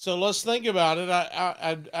 so let's think about it.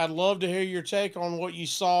 I'd love to hear your take on what you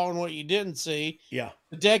saw and what you didn't see. Yeah.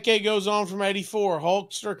 The decade goes on from '84.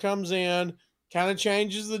 Hulkster comes in, kind of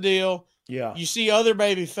changes the deal. Yeah. You see other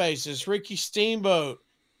baby faces, Ricky Steamboat,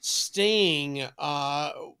 Sting.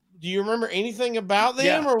 Do you remember anything about them?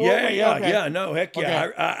 Yeah. Okay. No, heck yeah.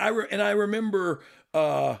 Okay. I remember,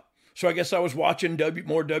 so I guess I was watching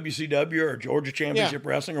more WCW or Georgia Championship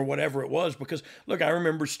Wrestling or whatever it was, because look, I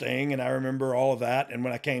remember Sting and I remember all of that. And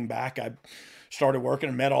when I came back, I started working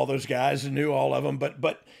and met all those guys and knew all of them.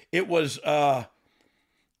 But it was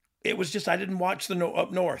just, I didn't watch the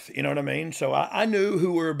up north, you know what I mean? So I knew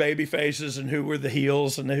who were baby faces and who were the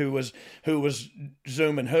heels and who was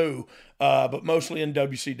zooming who, but mostly in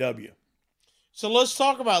WCW. So let's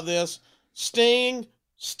talk about this. Sting,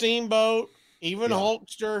 Steamboat, even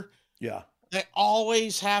Hulkster. Yeah. They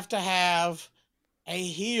always have to have a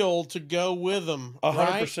heel to go with them.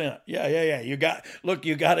 100%. Yeah. You got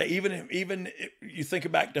to, even if you think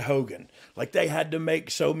back to Hogan, like they had to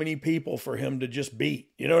make so many people for him to just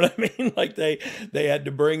beat, you know what I mean? Like they had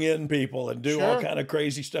to bring in people and do all kind of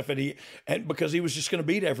crazy stuff. And because he was just going to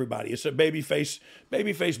beat everybody. It's a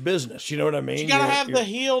babyface business. You know what I mean? You got to have the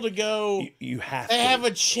heel to go. You have they to. have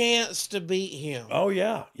a chance to beat him. Oh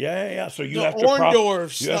yeah. So you the have to prop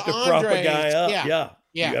Andres, a guy up. Yeah.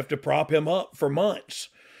 Yeah. You have to prop him up for months.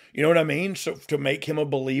 You know what I mean? So to make him a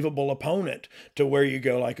believable opponent, to where you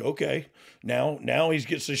go like, okay, Now he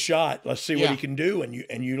gets a shot. Let's see what he can do. And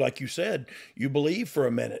you, like you said, you believe for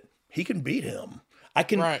a minute he can beat him. I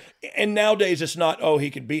can, right. And nowadays it's not, he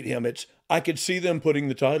could beat him. It's, I could see them putting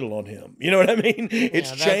the title on him. You know what I mean?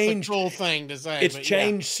 It's changed. That's a cool thing to say. It's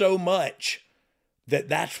changed so much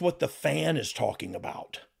that's what the fan is talking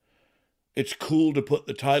about. It's cool to put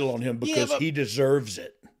the title on him because he deserves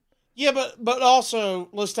it. Yeah, but also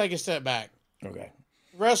let's take a step back. Okay.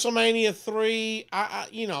 WrestleMania 3,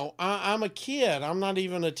 I'm a kid. I'm not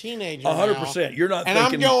even a teenager. 100%. You're not. And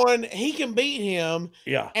thinking, I'm going, he can beat him.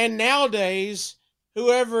 Yeah. And nowadays,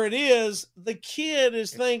 whoever it is, the kid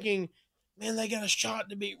is thinking, man, they got a shot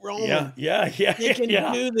to beat Roman. Yeah. They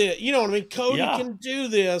can do this. You know what I mean? Cody can do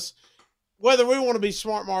this. Whether we want to be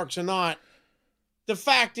smart marks or not, the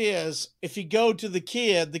fact is, if you go to the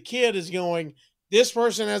kid is going, this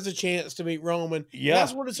person has a chance to beat Roman. Yeah.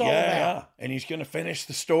 That's what it's all about. Yeah. And he's going to finish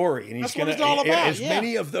the story. And that's what it's all about. As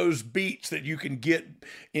many of those beats that you can get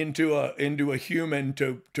into a human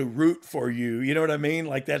to root for you. You know what I mean?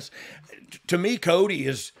 Like that's, to me, Cody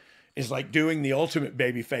is like doing the ultimate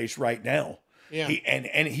babyface right now. Yeah.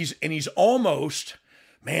 He's almost,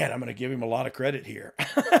 man, I'm going to give him a lot of credit here.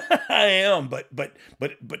 I am, but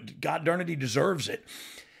God darn it, he deserves it.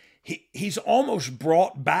 He's almost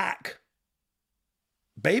brought back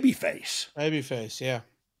Babyface. Yeah.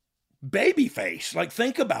 Babyface. Like,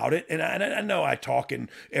 think about it. And I know I talk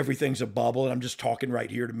and everything's a bubble, and I'm just talking right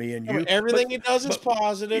here to me and you. Everything he does is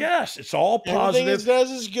positive. Yes, it's all positive. Everything he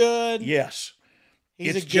does is good. Yes.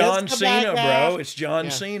 It's John Cena, bro. It's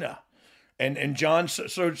John Cena. And John,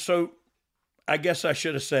 so I guess I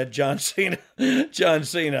should have said John Cena. John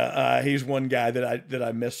Cena, he's one guy that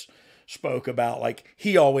I misspoke about. Like,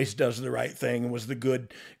 he always does the right thing and was the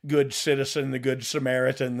good citizen, the good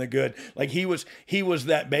Samaritan, the good, like he was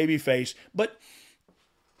that babyface. But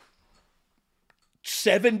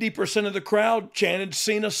 70% of the crowd chanted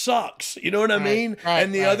Cena sucks. You know what I mean? Right,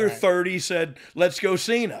 and the other 30 said, let's go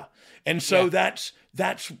Cena. And so that's,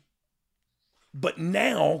 but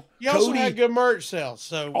now you also had good merch sales,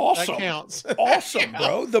 so awesome. That counts. Awesome,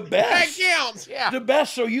 bro. The best. That counts, yeah. The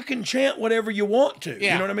best, so you can chant whatever you want to.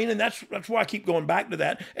 Yeah. You know what I mean? And that's why I keep going back to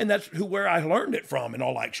that. And that's where I learned it from, in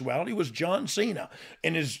all actuality, was John Cena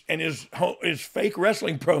and his fake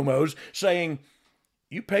wrestling promos saying,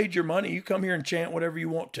 you paid your money, you come here and chant whatever you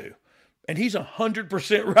want to. And he's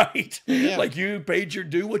 100% right. Yeah. Like, you paid your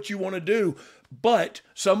do what you want to do. But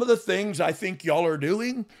some of the things I think y'all are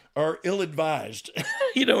doing are ill-advised.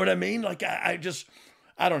 You know what I mean? Like, I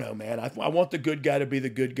don't know, man. I want the good guy to be the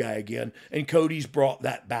good guy again. And Cody's brought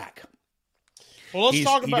that back. Well, let's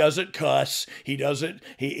talk about... He doesn't cuss. He doesn't...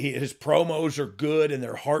 His promos are good and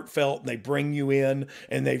they're heartfelt and they bring you in,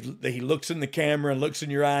 and he looks in the camera and looks in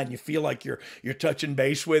your eye and you feel like you're touching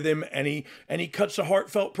base with him, and he cuts a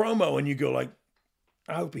heartfelt promo and you go like,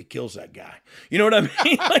 I hope he kills that guy. You know what I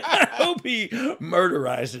mean? Like, I hope he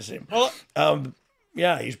murderizes him. Well,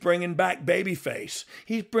 yeah, he's bringing back Babyface.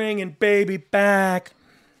 He's bringing Baby back.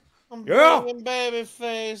 I'm bringing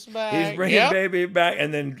Babyface back. He's bringing Baby back.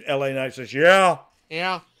 And then LA Knight says, yeah.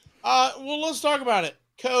 Yeah. Well, let's talk about it.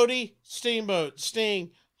 Cody, Steamboat, Sting,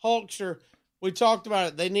 Hulkster. We talked about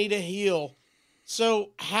it. They need a heel. So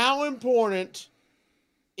how important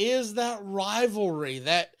is that rivalry?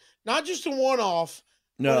 That not just a one-off,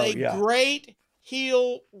 but a great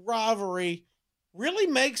heel rivalry really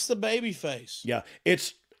makes the babyface. Yeah,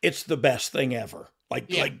 it's the best thing ever.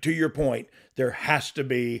 Like to your point, there has to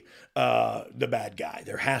be the bad guy.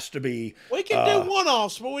 There has to be. We can do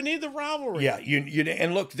one-offs, but we need the rivalry. Yeah, you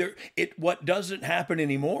and look, what doesn't happen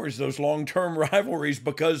anymore is those long-term rivalries,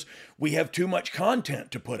 because we have too much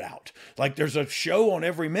content to put out. Like, there's a show on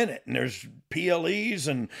every minute, and there's PLEs,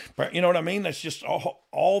 and you know what I mean. That's just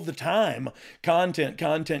all the time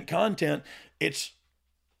content. It's,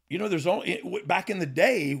 there's only, back in the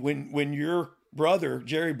day when your brother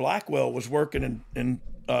Jerry Blackwell was working in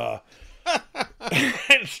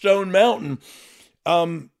Stone Mountain,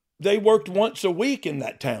 they worked once a week in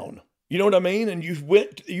that town. You know what I mean? And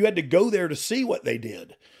you had to go there to see what they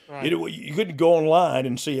did. Right. You couldn't go online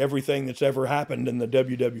and see everything that's ever happened in the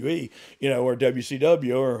WWE, or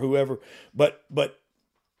WCW or whoever. But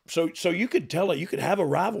so you could you could have a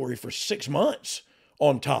rivalry for 6 months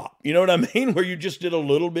on top. You know what I mean? Where you just did a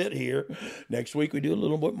little bit here. Next week we do a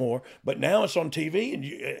little bit more. But now it's on TV and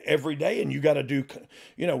every day, and you got to do,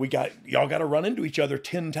 y'all got to run into each other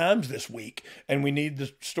 10 times this week, and we need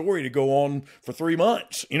the story to go on for 3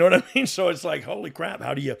 months. You know what I mean? So it's like, holy crap,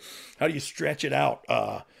 how do you stretch it out?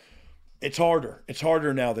 It's harder. It's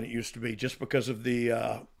harder now than it used to be, just because of the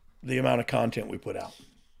amount of content we put out.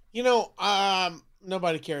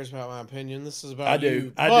 Nobody cares about my opinion. This is about I do.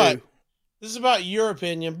 you. I do. this is about your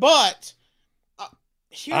opinion, but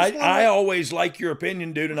I always like your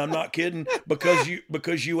opinion, dude, and I'm not kidding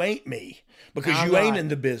because you ain't me. Because you ain't in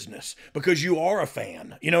the business. Because you are a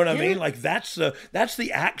fan. You know what I mean? Like that's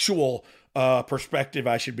the actual perspective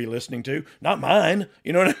I should be listening to, not mine.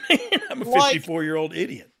 You know what I mean? I'm a 54-year-old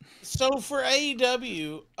idiot. So for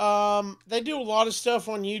AEW, they do a lot of stuff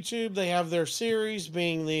on YouTube. They have their series,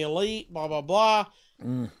 being the Elite, blah blah blah.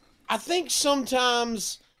 I think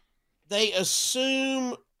sometimes they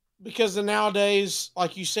assume, because nowadays,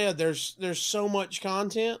 like you said, there's so much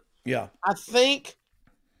content. Yeah. I think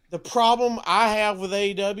the problem I have with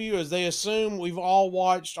AEW is they assume we've all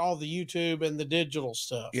watched all the YouTube and the digital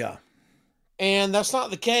stuff. Yeah. And that's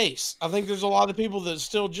not the case. I think there's a lot of people that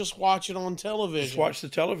still just watch it on television. Just watch the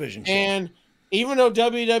television show. And even though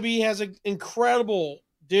WWE has an incredible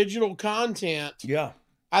digital content, yeah,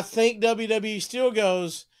 I think WWE still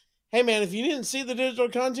goes, hey, man, if you didn't see the digital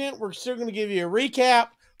content, we're still going to give you a recap.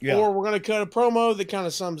 Yeah. Or we're going to cut a promo that kind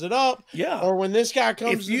of sums it up. Yeah. Or when this guy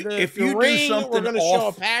comes to the ring, we're going to show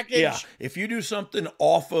a package. Yeah. If you do something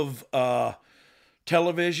off of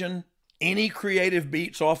television, any creative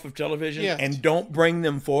beats off of television, and don't bring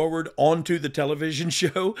them forward onto the television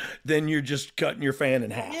show, then you're just cutting your fan in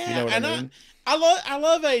half. Yeah, you know what I mean? I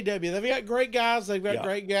love AEW. They've got great guys. They've got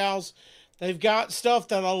great gals. They've got stuff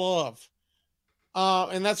that I love.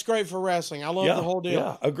 And that's great for wrestling. I love the whole deal.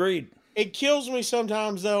 Yeah, agreed. It kills me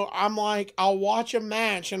sometimes, though. I'm like, I'll watch a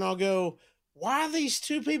match and I'll go, why are these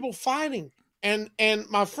two people fighting? And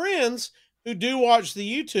my friends who do watch the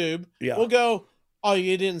YouTube will go, oh,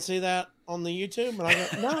 you didn't see that on the YouTube? And I go,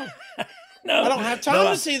 no. No, I don't have time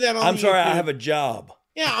to see that on I'm the sorry, YouTube. I have a job.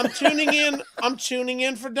 Yeah, I'm tuning in. I'm tuning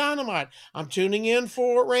in for Dynamite. I'm tuning in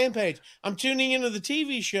for Rampage. I'm tuning into the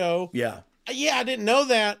TV show. Yeah. Yeah, I didn't know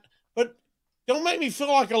that. But don't make me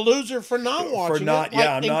feel like a loser for not watching it. Like,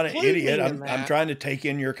 I'm not an idiot. I'm trying to take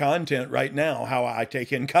in your content right now, how I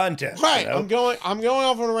take in content. Right. You know? I'm going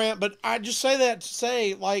off on a rant, but I just say that to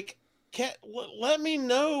say, like, let me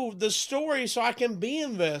know the story so I can be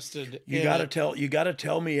invested. You got to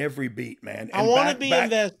tell me every beat, man. And I want to be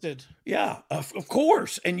invested. Yeah, of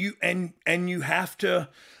course. And you have to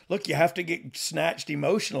look, you have to get snatched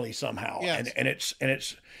emotionally somehow. Yes. And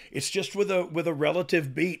it's just with a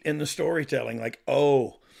relative beat in the storytelling. Like,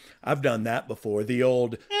 oh, I've done that before. The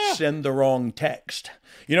old send the wrong text.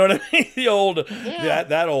 You know what I mean? The old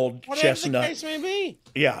that old whatever chestnut. The case may be.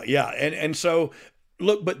 Yeah. And so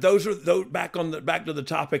look, but those back to the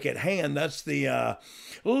topic at hand. That's the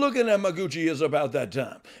looking at Maguchi is about that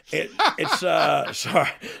time. It's sorry.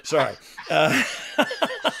 I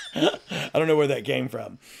don't know where that came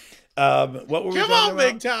from. What were we talking about?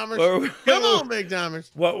 Big timers. Come on, big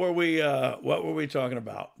timers. What were we talking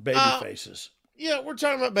about? Baby faces. Yeah, we're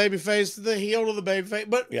talking about babyface, the heel to the babyface.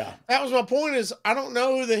 But that was my point. Is I don't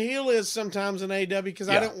know who the heel is sometimes in AEW because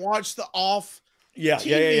I didn't watch the off. Yeah.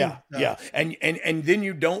 And then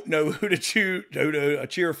you don't know who to cheer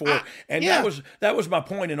for. And that was my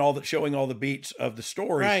point in showing all the beats of the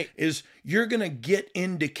story. Right. Is you're gonna get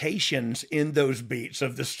indications in those beats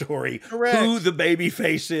of the story. Correct. Who the baby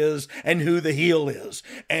face is and who the heel is.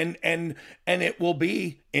 And it will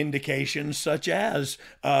be indications such as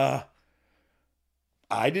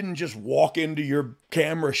I didn't just walk into your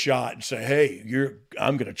camera shot and say, hey,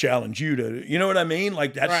 I'm gonna challenge you to, you know what I mean?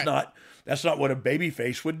 Like that's not what a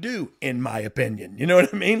babyface would do, in my opinion. You know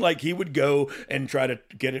what I mean? Like he would go and try to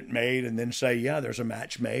get it made and then say, yeah, there's a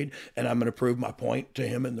match made and I'm going to prove my point to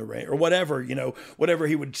him in the ring or whatever, whatever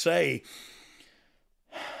he would say.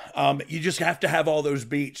 You just have to have all those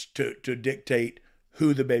beats to dictate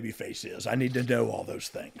who the babyface is. I need to know all those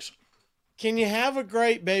things. Can you have a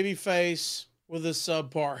great babyface with a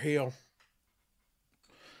subpar heel?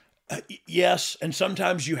 Yes, and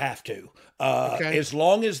sometimes you have to. As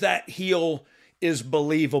long as that heel is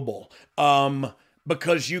believable.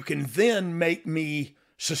 Because you can then make me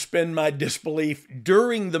suspend my disbelief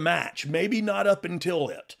during the match. Maybe not up until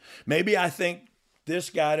it. Maybe I think this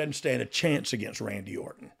guy doesn't stand a chance against Randy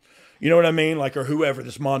Orton. You know what I mean? Like, or whoever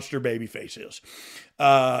this monster babyface is.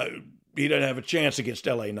 He doesn't have a chance against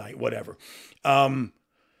LA Knight, whatever.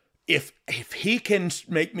 If he can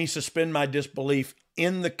make me suspend my disbelief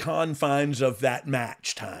in the confines of that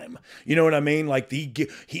match time, you know what I mean? Like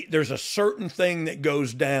there's a certain thing that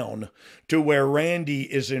goes down to where Randy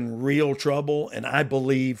is in real trouble, and I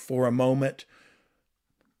believe for a moment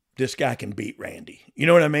this guy can beat Randy. You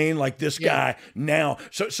know what I mean? Like this guy now.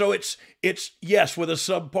 So it's yes, with a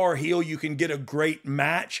subpar heel you can get a great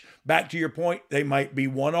match. Back to your point, they might be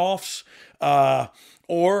one-offs.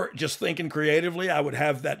 Or just thinking creatively, I would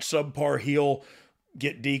have that subpar heel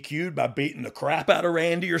get DQ'd by beating the crap out of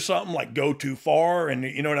Randy or something, like go too far. And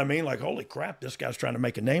you know what I mean? Like, holy crap, this guy's trying to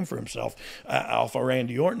make a name for himself off of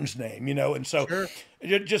Randy Orton's name, you know? And so Sure.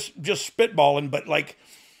 just spitballing, but like,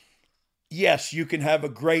 yes, you can have a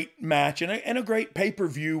great match and a great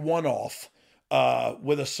pay-per-view one-off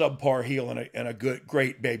with a subpar heel and a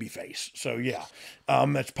great baby face. So yeah,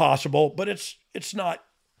 that's possible, but it's not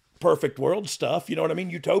perfect world stuff. You know what I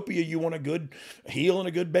mean? Utopia, you want a good heel and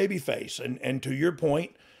a good baby face. And to your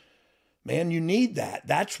point, man, you need that.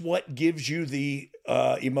 That's what gives you the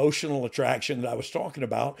emotional attraction that I was talking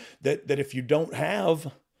about, that if you don't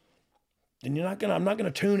have, then I'm not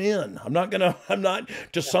gonna tune in. I'm not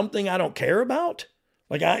to something I don't care about.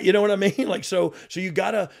 Like you know what I mean? Like, so you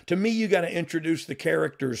gotta introduce the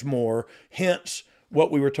characters more, hence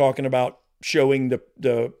what we were talking about, showing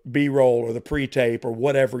the B-roll or the pre-tape or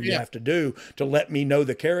whatever you have to do to let me know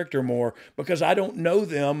the character more, because I don't know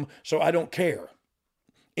them, so I don't care.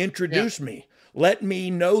 Introduce me. Let me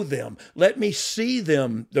know them. Let me see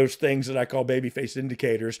them, those things that I call babyface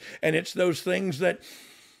indicators. And it's those things that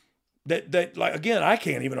like, again, I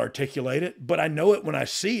can't even articulate it, but I know it when I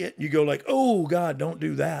see it. You go like, oh God, don't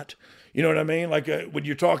do that. You know what I mean? Like when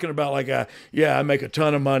you're talking about like, I make a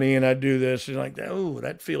ton of money and I do this, and like, oh,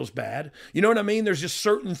 that feels bad. You know what I mean? There's just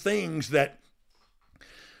certain things that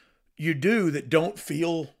you do that don't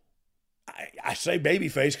feel, I say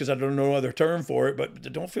babyface because I don't know no other term for it, but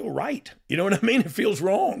that don't feel right. You know what I mean? It feels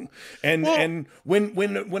wrong. And when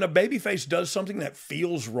a babyface does something that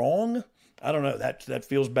feels wrong, I don't know, that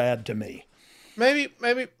feels bad to me. Maybe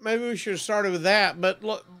we should have started with that. But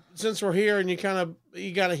look, since we're here and you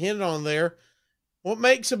got a hint on there, what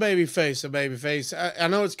makes a babyface a babyface? I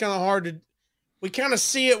know it's kind of hard to, we kind of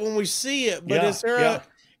see it when we see it, but is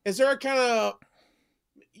there a kind of,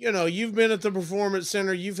 you know, you've been at the Performance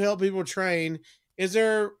Center, you've helped people train. Is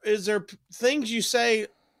there things you say,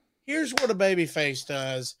 here's what a babyface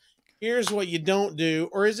does, here's what you don't do,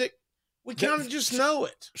 or is it, we kind of just know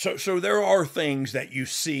it? So there are things that you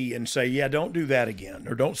see and say, yeah, don't do that again,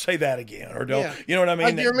 or don't say that again, or don't, you know what I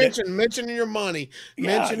mean? Like you're mentioning your money.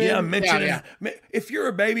 Mentioning. If you're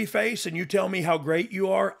a baby face and you tell me how great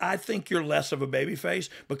you are, I think you're less of a baby face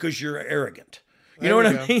because you're arrogant. You know what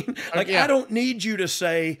I mean? Like, I don't need you to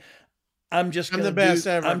say, I'm the best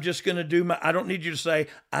ever. I don't need you to say,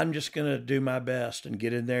 I'm just going to do my best and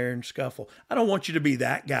get in there and scuffle. I don't want you to be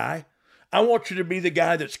that guy. I want you to be the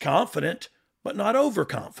guy that's confident, but not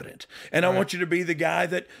overconfident. And I want you to be the guy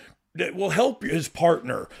that will help his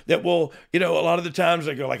partner, that will, you know, a lot of the times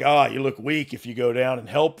they go like, you look weak if you go down and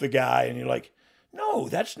help the guy. And you're like, no,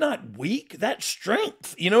 that's not weak. That's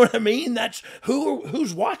strength. You know what I mean? That's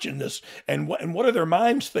who's watching this and what are their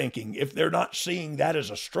minds thinking if they're not seeing that as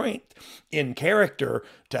a strength in character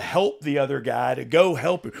to help the other guy, to go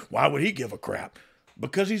help him. Why would he give a crap?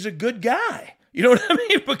 Because he's a good guy. You know what I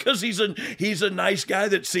mean? Because he's a nice guy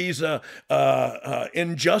that sees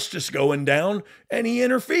injustice going down and he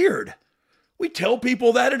interfered. We tell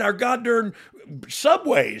people that in our goddamn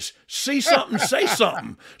subways. See something, say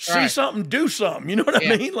something. See something, do something. You know what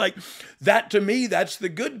I mean? Like that, to me, that's the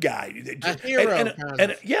good guy. A hero.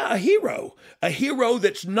 A hero. A hero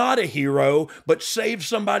that's not a hero, but saves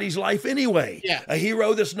somebody's life anyway. Yeah. A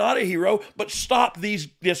hero that's not a hero, but stop this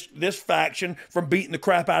faction from beating the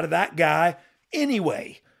crap out of that guy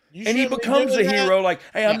anyway. And he becomes a hero like,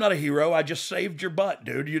 hey, I'm not a hero. I just saved your butt,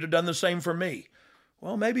 dude. You'd have done the same for me.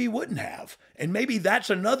 Well, maybe he wouldn't have. And maybe that's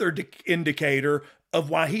another indicator of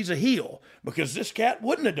why he's a heel, because this cat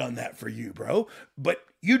wouldn't have done that for you, bro. But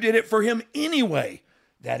you did it for him anyway.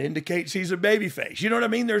 That indicates he's a babyface. You know what I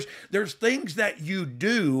mean? There's things that you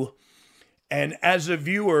do, and as a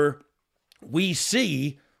viewer, we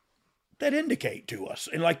see that indicate to us.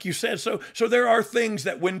 And like you said, so there are things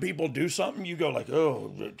that when people do something, you go like,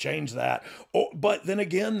 oh, change that. But then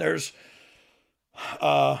again, there's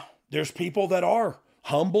people that are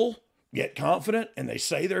humble yet confident, and they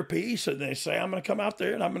say their piece, and they say, I'm going to come out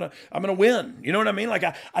there and I'm going to win. You know what I mean? Like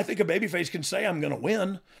I think a babyface can say I'm going to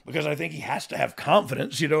win because I think he has to have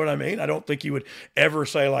confidence. You know what I mean? I don't think he would ever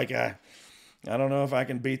say like, I don't know if I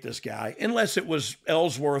can beat this guy, unless it was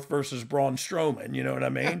Ellsworth versus Braun Strowman. You know what I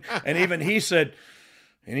mean? And even he said,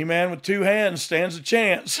 any man with two hands stands a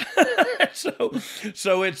chance.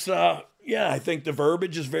 So it's, I think the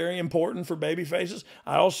verbiage is very important for baby faces.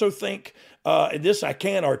 I also think, and this I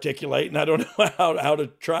can't articulate, and I don't know how to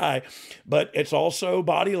try, but it's also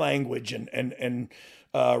body language and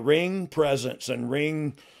ring presence and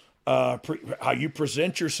ring, how you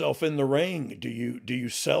present yourself in the ring. Do you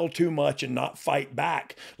sell too much and not fight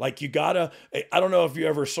back? Like you gotta, I don't know if you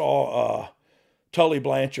ever saw Tully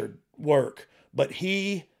Blanchard work, but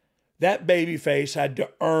that babyface had to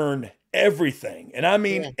earn everything. And I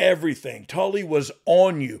mean Yeah. everything. Tully was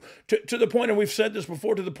on you to the point, and we've said this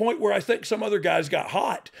before, to the point where I think some other guys got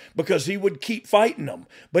hot because he would keep fighting them.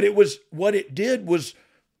 But it was, what it did was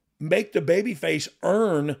make the babyface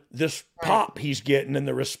earn this pop he's getting and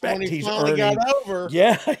the respect When he he's finally earning. got over,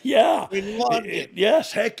 Yeah. we loved it.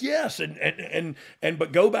 Yes, heck yes. And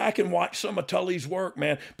but go back and watch some of Tully's work,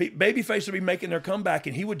 man. Babyface would be making their comeback,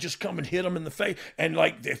 and he would just come and hit them in the face. And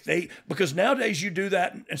like, if they, because nowadays you do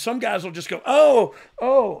that, and some guys will just go, oh.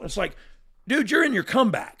 It's like, dude, you're in your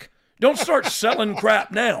comeback. Don't start selling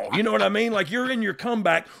crap now. You know what I mean? Like, you're in your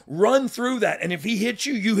comeback, run through that. And if he hits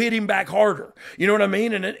you, you hit him back harder. You know what I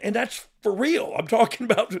mean? And that's for real. I'm talking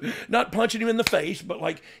about not punching him in the face, but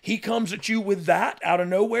like, he comes at you with that out of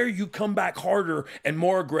nowhere, you come back harder and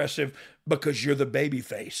more aggressive because you're the baby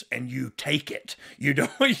face and you take it. You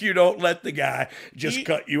don't let the guy just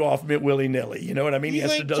cut you off willy-nilly. You know what I mean? You he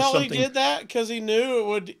has to think do Tully something. did that because he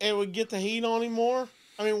knew it would get the heat on him more?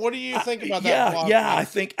 I mean, what do you think about that? Yeah. I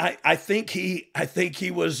think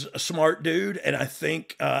he was a smart dude, and I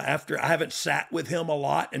think after, I haven't sat with him a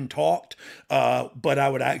lot and talked, but I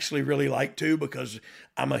would actually really like to, because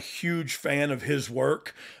I'm a huge fan of his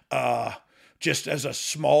work. Just as a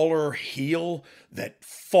smaller heel that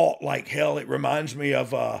fought like hell. It reminds me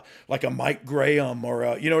of like a Mike Graham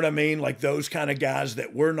or you know what I mean? Like those kind of guys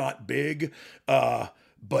that were not big, but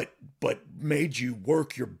made you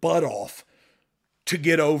work your butt off to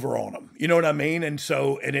get over on them. You know what I mean? And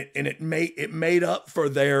so, it made up for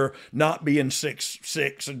their not being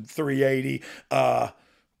 6'6" and 380,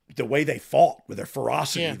 the way they fought with their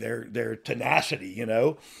ferocity, their tenacity, you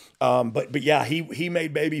know? But yeah, he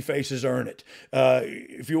made baby faces earn it.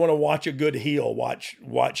 If you want to watch a good heel, watch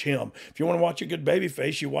him. If you want to watch a good baby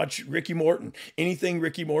face, you watch Ricky Morton. Anything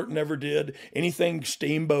Ricky Morton ever did, anything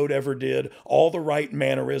Steamboat ever did, all the right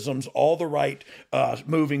mannerisms, all the right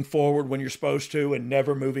moving forward when you're supposed to and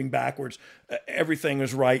never moving backwards. Everything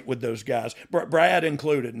was right with those guys. Brad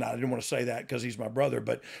included, and I didn't want to say that because he's my brother,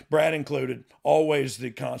 but Brad included, always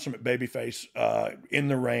the consummate babyface in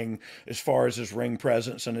the ring as far as his ring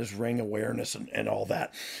presence and his ring awareness and all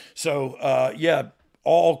that. So yeah,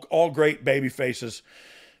 all great baby faces,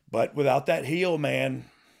 but without that heel, man,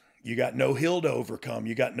 you got no hill to overcome.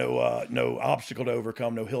 You got no obstacle to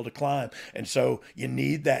overcome, no hill to climb. And so you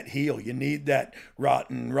need that heel. You need that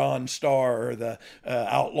rotten Ron Starr or the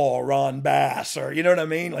outlaw Ron Bass, or you know what I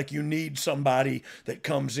mean? Like, you need somebody that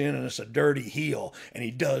comes in and it's a dirty heel and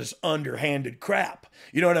he does underhanded crap.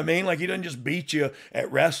 You know what I mean? Like, he doesn't just beat you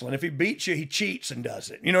at wrestling. If he beats you, he cheats and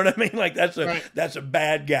does it. You know what I mean? Like, that's a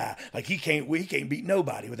bad guy. Like, he can't beat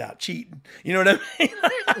nobody without cheating. You know what I mean?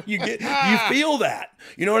 you feel that.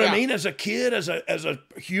 You know what I mean? As a kid, as a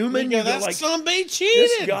human, you go like, son be cheated.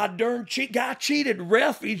 This goddamn guy cheated.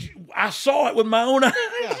 Ref, I saw it with my own eyes.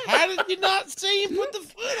 Yeah. How did you not see him put the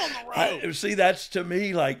foot on the rope? See, that's to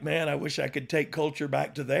me like, man, I wish I could take culture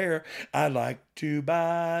back to there. I'd like to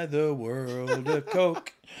buy the world a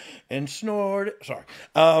Coke and snort it. Sorry.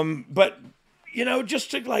 But, you know, just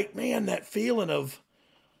to like, man, that feeling of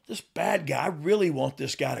this bad guy, I really want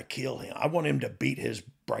this guy to kill him. I want him to beat his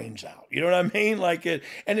brains out. You know what I mean? Like it,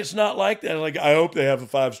 and it's not like that. Like, I hope they have a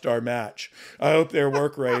 5-star match. I hope their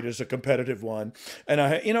work rate is a competitive one.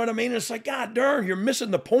 And you know what I mean? It's like, God darn, you're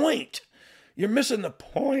missing the point. You're missing the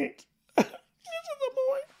point.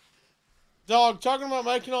 Dog, talking about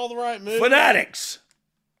making all the right moves. Fanatics.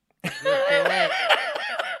 I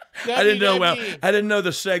I didn't know the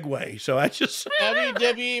segue, so I just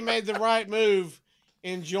WWE made the right move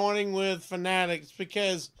in joining with Fanatics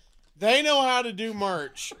because they know how to do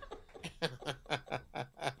merch.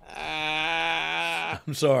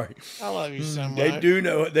 I'm sorry. I love you so much. They do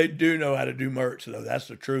know how to do merch, though. That's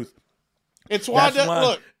the truth. It's why,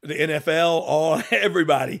 look, the NFL,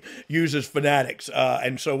 everybody uses Fanatics,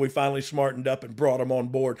 and so we finally smartened up and brought them on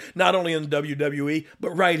board, not only in the WWE,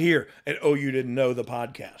 but right here at Oh You Didn't Know, the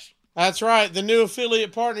podcast. That's right. The new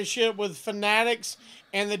affiliate partnership with Fanatics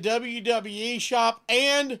and the WWE shop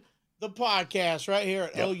and the podcast right here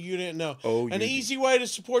at Oh You Didn't Know. An easy way to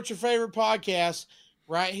support your favorite podcast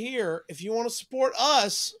right here. If you want to support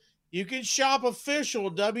us, you can shop official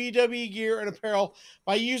WWE gear and apparel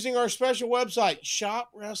by using our special website,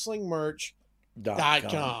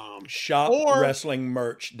 shopwrestlingmerch.com.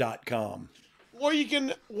 Shopwrestlingmerch.com. Or you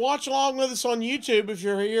can watch along with us on YouTube if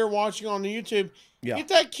you're here watching on the YouTube. Yeah. Get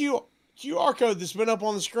that QR code that's been up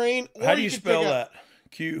on the screen. How do you spell that?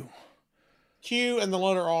 Q and the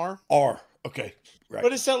letter R. R. Okay. Right.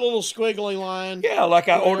 But it's that little squiggly line. Yeah, like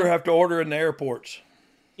I have to order in the airports.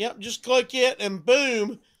 Yep. Just click it and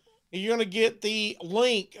boom. You're going to get the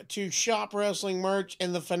link to Shop Wrestling merch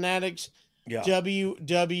in the Fanatics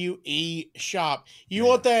WWE shop. You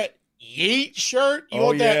want that Yeet shirt? You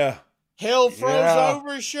want that Hell Froze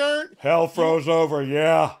Over shirt? Hell Froze Over,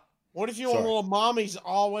 yeah. What if you want a little Mommy's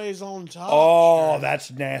Always on Top shirt?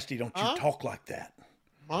 That's nasty. Don't you talk like that.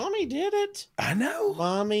 Mommy did it. I know.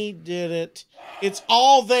 Mommy did it. It's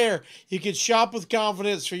all there. You can shop with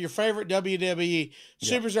confidence for your favorite WWE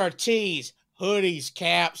Superstar tees, hoodies,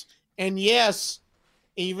 caps, and yes,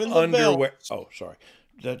 even the underwear. belts. Oh, sorry.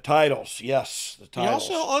 The titles. Yes, the titles.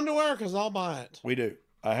 You also underwear because I'll buy it. We do.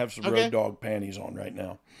 I have some Road Dog panties on right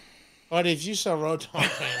now. But if you sell Road Dog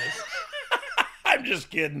panties. I'm just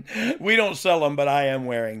kidding. We don't sell them, but I am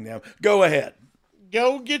wearing them. Go ahead.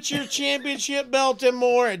 Go get your championship belt and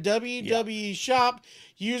more at WWE Shop.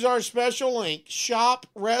 Use our special link,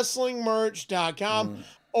 shopwrestlingmerch.com,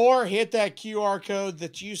 or hit that QR code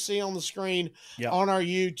that you see on the screen on our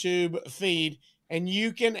YouTube feed, and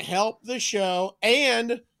you can help the show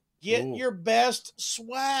and get your best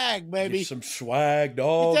swag, baby. Get some swag,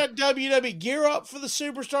 dog. Get that WWE. Gear up for the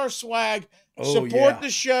Superstar swag. Support the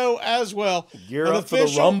show as well. Gear up for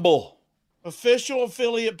the Rumble. Official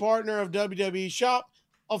affiliate partner of WWE Shop,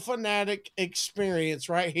 a Fanatic experience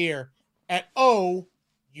right here at Oh,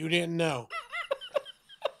 You Didn't Know.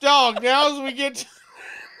 Dog, now as we get to...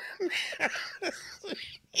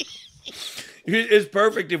 It's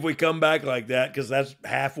perfect if we come back like that, because that's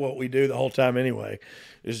half what we do the whole time anyway,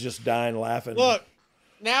 is just dying laughing. Look,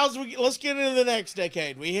 now let's get into the next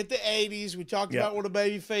decade. We hit the 80s. We talked about what a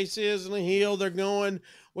babyface is and a heel. They're going.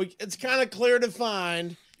 It's kind of clear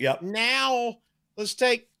defined. Yep. Now, let's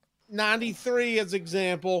take 93 as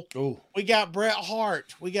example. Ooh. We got Bret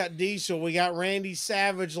Hart. We got Diesel. We got Randy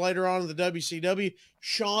Savage later on in the WCW.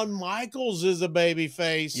 Shawn Michaels is a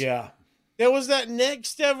babyface. Yeah. There was that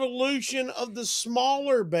next evolution of the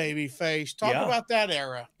smaller babyface. Talk about that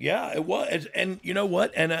era. Yeah, it was. And you know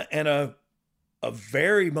what? And a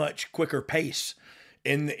very much quicker pace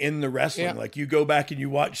in the wrestling. Yeah. Like you go back and you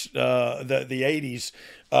watch the 80s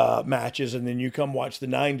matches, and then you come watch the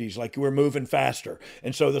 90s, like we're moving faster.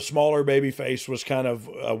 And so the smaller babyface was kind of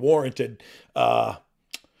warranted.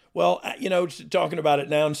 Well, you know, talking about it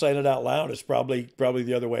now and saying it out loud, it's probably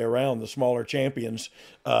the other way around. The smaller champions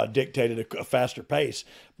dictated a faster pace.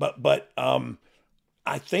 But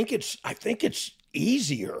I think it's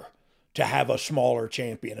easier to have a smaller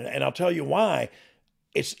champion, and I'll tell you why.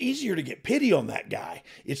 It's easier to get pity on that guy.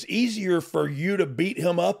 It's easier for you to beat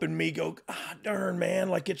him up and me go, darn, man,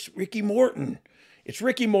 like it's Ricky Morton. It's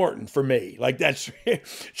Ricky Morton for me. Like that's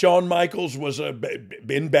Shawn Michaels was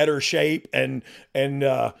in better shape, and you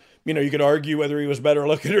know, you could argue whether he was better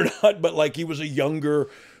looking or not, but like he was a younger,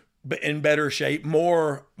 in better shape,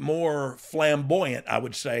 more flamboyant, I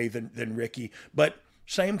would say, than Ricky. But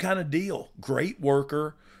same kind of deal. Great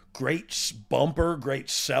worker, great bumper, great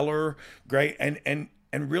seller, great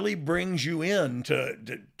and really brings you in to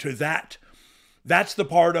that. That's the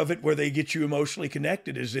part of it where they get you emotionally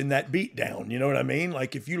connected, is in that beatdown. You know what I mean?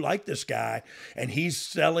 Like if you like this guy and he's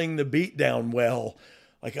selling the beatdown well,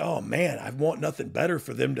 like, oh man, I want nothing better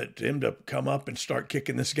for him to come up and start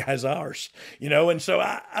kicking this guy's arse, you know? And so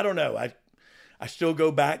I don't know. I still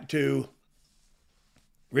go back to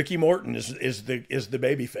Ricky Morton is the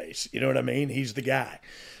baby face. You know what I mean? He's the guy.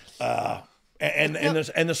 And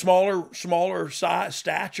the smaller size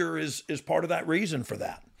stature is part of that reason for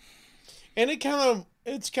that. And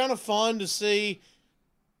it's kind of fun to see.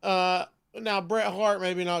 Now Bret Hart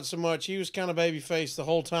maybe not so much. He was kind of babyface the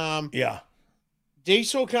whole time. Yeah.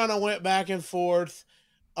 Diesel kind of went back and forth.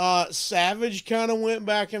 Savage kind of went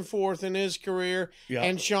back and forth in his career. Yeah.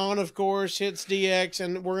 And Shawn, of course, hits DX,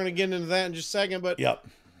 and we're going to get into that in just a second. But yep.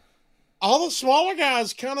 All the smaller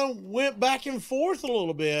guys kind of went back and forth a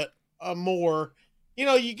little bit more. You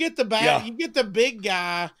know, you get you get the big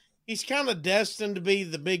guy. He's kind of destined to be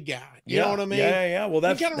the big guy. You know what I mean? Yeah. Well,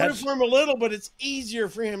 that's kind of root for him a little, but it's easier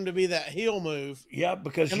for him to be that heel move. Yeah,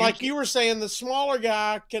 because like you were saying, the smaller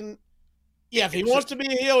guy can. Yeah, if he wants to be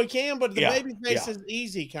a heel, he can. But the baby face is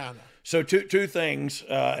easy, kind of. So two things,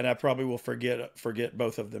 and I probably will forget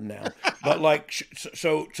both of them now. But like,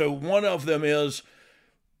 so one of them is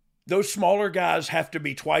those smaller guys have to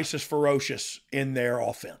be twice as ferocious in their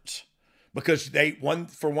offense, because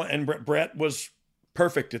and Brett was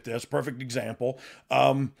perfect at this, perfect example.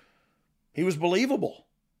 He was believable.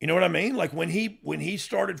 You know what I mean? Like when he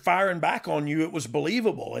started firing back on you, it was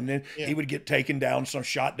believable. And then he would get taken down,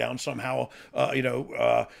 shot down somehow,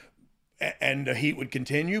 and the heat would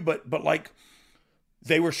continue. But like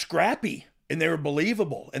they were scrappy and they were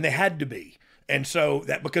believable, and they had to be. And so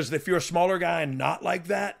because if you're a smaller guy and not like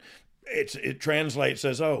that, it translates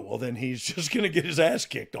as, oh, well, then he's just going to get his ass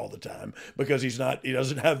kicked all the time because he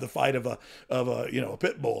doesn't have the fight of a a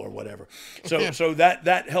pit bull or whatever. So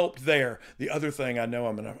that helped there. The other thing I knew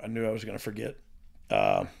I was going to forget.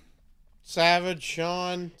 Savage,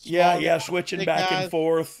 Sean. Switching back and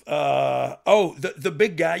forth. The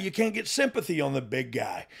big guy, you can't get sympathy on the big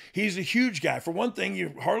guy. He's a huge guy. For one thing,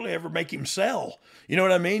 you hardly ever make him sell. You know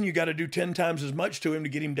what I mean? You got to do 10 times as much to him to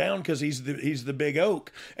get him down because he's the big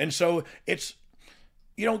oak. And so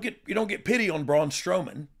you don't get pity on Braun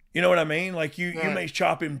Strowman. You know what I mean? Like you may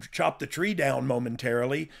chop the tree down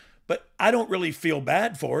momentarily, but I don't really feel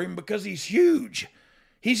bad for him because he's huge.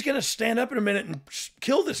 He's going to stand up in a minute and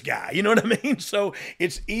kill this guy. You know what I mean? So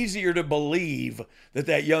it's easier to believe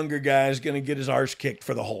that younger guy is going to get his arse kicked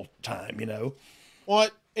for the whole time, Well,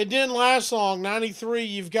 it didn't last long. 93,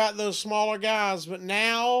 you've got those smaller guys. But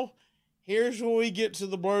now, here's where we get to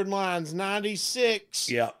the blurred lines.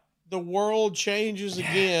 96, the world changes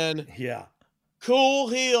again. Yeah. Cool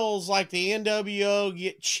heels like the NWO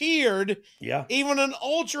get cheered. Yeah. Even an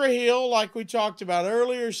ultra heel, like we talked about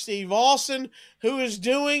earlier, Steve Austin, who is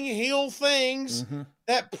doing heel things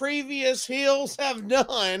that previous heels have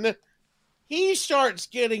done. He starts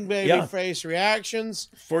getting babyface reactions.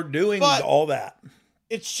 For doing all that.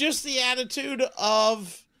 It's just the attitude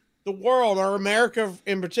of the world, or America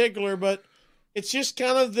in particular, but it's just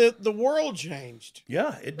kind of the world changed.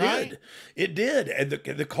 Yeah, it did. Right? It did. And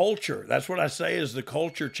the culture, that's what I say, is the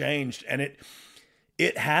culture changed, and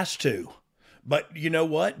it has to. But you know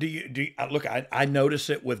what? Do you look, I notice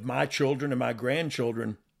it with my children and my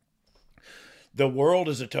grandchildren. The world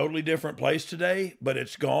is a totally different place today, but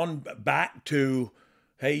it's gone back to,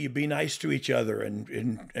 hey, you be nice to each other and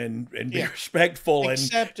be respectful,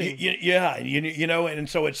 accepting. And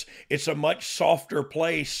so it's a much softer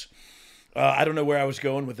place. I don't know where I was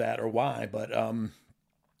going with that or why, but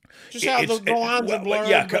just how the lines are blurred.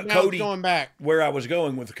 Yeah, Cody going back. Where I was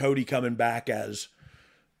going with Cody coming back as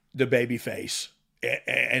the babyface,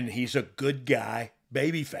 and he's a good guy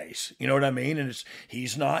babyface. You know what I mean? And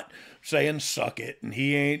he's not saying suck it, and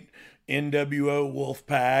he ain't NWO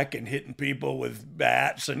Wolfpack and hitting people with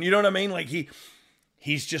bats, and you know what I mean? Like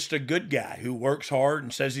he's just a good guy who works hard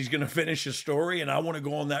and says he's going to finish his story, and I want to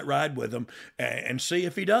go on that ride with him and see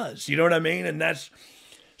if he does. You know what I mean? And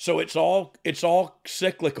so it's all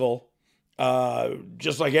cyclical,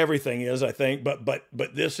 just like everything is, I think. But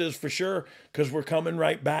this is for sure, because we're coming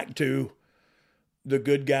right back to the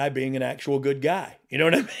good guy being an actual good guy. You know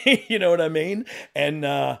what I mean? You know what I mean?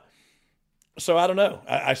 And so I don't know.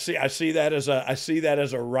 I see that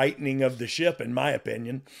as a rightening of the ship, in my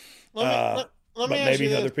opinion. Let me but ask maybe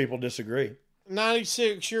you other this. people disagree.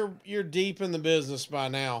 96, you're deep in the business by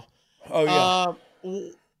now. Oh yeah.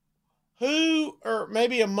 Who, or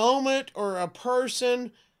maybe a moment or a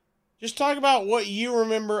person, just talk about what you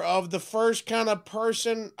remember of the first kind of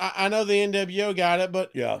person. I know the NWO got it,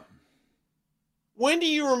 but Yeah. when do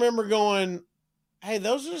you remember going, hey,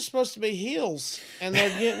 those are supposed to be heels and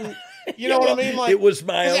they're getting, you know what I mean? Like, it was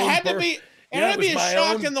my own. it had to be. It had to be a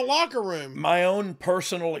shock in the locker room. My own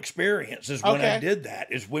personal experience is when I did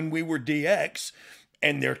that, is when we were DX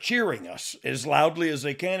and they're cheering us as loudly as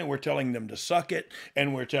they can, and we're telling them to suck it,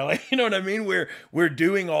 and we're telling, you know what I mean? We're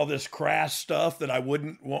doing all this crass stuff that I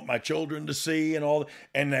wouldn't want my children to see and all,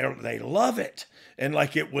 and they love it. And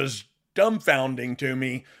like, it was dumbfounding to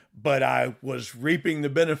me, but I was reaping the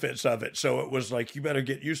benefits of it. So it was like, you better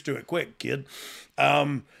get used to it quick, kid.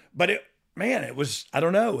 Man, it was, I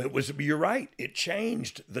don't know. You're right. It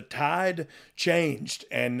changed. The tide changed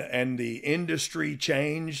and the industry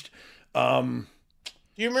changed. Do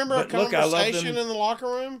you remember a conversation in the locker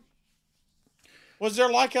room? Was there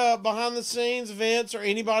like a behind the scenes Vince or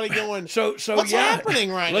anybody going, so what's happening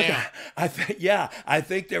now? I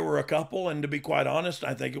think there were a couple, and to be quite honest,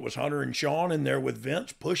 I think it was Hunter and Sean in there with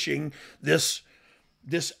Vince pushing this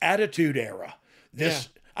attitude era.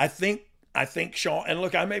 I think Sean, and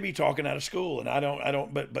look, I may be talking out of school, and I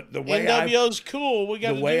don't, but the way NWO's cool. We got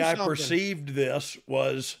to do something. The way I perceived this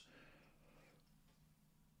was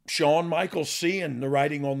Shawn Michaels seeing the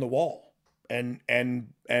writing on the wall, and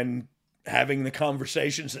having the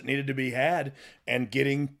conversations that needed to be had, and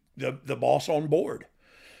getting the boss on board,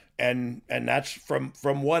 and that's from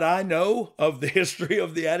what I know of the history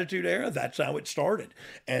of the Attitude Era. That's how it started,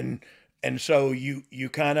 And so you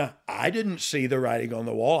kind of, I didn't see the writing on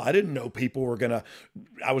the wall. I didn't know people were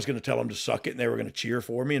I was going to tell them to suck it and they were going to cheer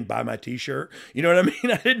for me and buy my t-shirt. You know what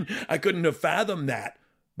I mean? I couldn't have fathomed that,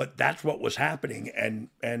 but that's what was happening.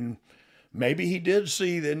 And maybe he did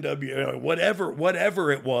see the NWO,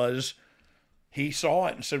 whatever it was, he saw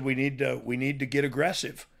it and said, we need to get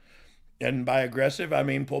aggressive. And by aggressive, I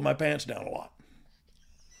mean pull my pants down a lot.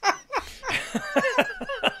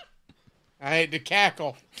 I hate to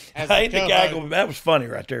cackle. I hate to cackle, but that was funny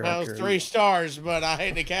right there. That was 3 stars, but I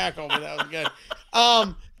hate to cackle, but that was good.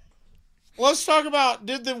 Let's talk about,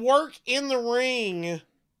 did the work in the ring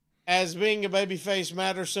as being a babyface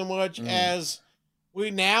matter so much as we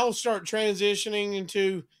now start transitioning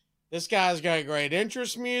into this guy's got great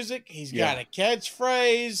interest music. He's got a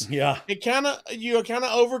catchphrase. Yeah. You kind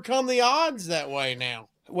of overcome the odds that way now.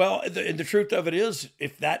 Well, the truth of it is,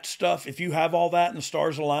 if that stuff, if you have all that and the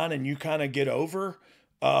stars align and you kind of get over,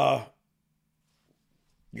 you're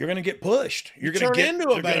going to get pushed. You're going to get into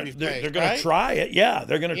a baby face. They're going to try it. Yeah,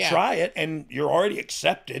 they're going to try it, and you're already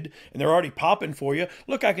accepted, and they're already popping for you.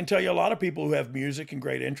 Look, I can tell you a lot of people who have music and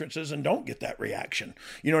great entrances and don't get that reaction.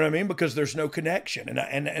 You know what I mean? Because there's no connection,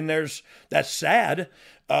 and that's sad.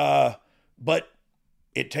 But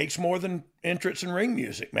it takes more than entrance and ring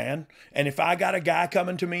music, man. And if I got a guy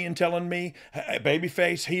coming to me and telling me, hey,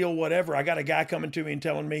 babyface, heel, whatever, I got a guy coming to me and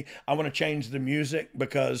telling me I want to change the music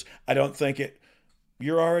because I don't think it,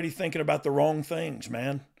 you're already thinking about the wrong things,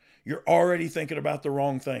 man. You're already thinking about the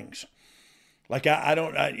wrong things. Like I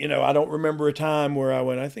don't remember a time where I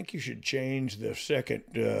went, I think you should change the second,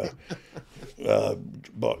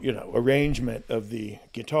 arrangement of the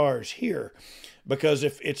guitars here, because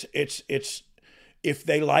if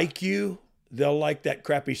they like you, they'll like that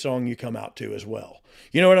crappy song you come out to as well.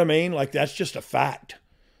 You know what I mean? Like, that's just a fact.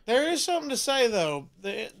 There is something to say, though.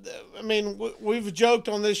 We've joked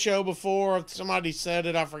on this show before. Somebody said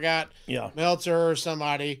it. I forgot. Yeah. Meltzer or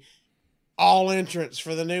somebody. All entrants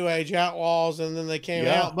for the New Age Outlaws, and then they came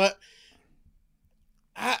out. But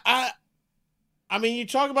I mean, you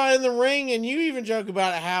talk about it in the ring, and you even joke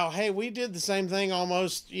about it how, hey, we did the same thing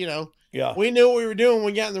almost, Yeah. We knew what we were doing when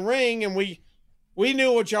we got in the ring, and we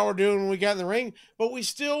knew what y'all were doing when we got in the ring, but we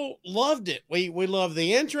still loved it. We loved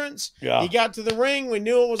the entrance. Yeah. You got to the ring. We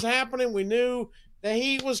knew what was happening. We knew the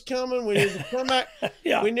heat was coming. We knew the comeback.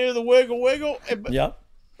 Yeah. We knew the wiggle. Yeah.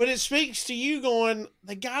 But it speaks to you going,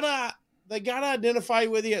 they gotta identify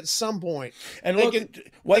with you at some point. And they look,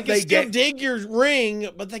 can still dig your ring,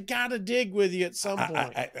 but they gotta dig with you at some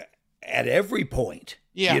point. At every point.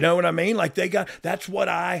 Yeah. You know what I mean? Like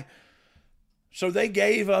so they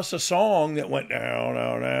gave us a song that went down,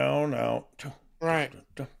 down, down, down. Right.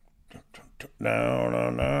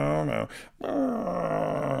 No.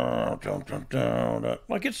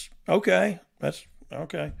 Like, it's okay. That's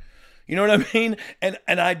okay. You know what I mean? And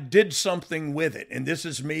I did something with it. And this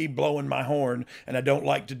is me blowing my horn, and I don't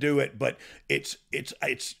like to do it, but it's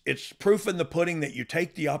proof in the pudding that you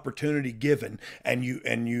take the opportunity given and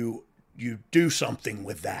you do something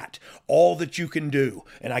with that, all that you can do.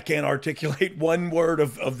 And I can't articulate one word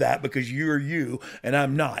of that because you're you and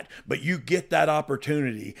I'm not, but you get that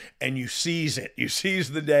opportunity and you seize it. You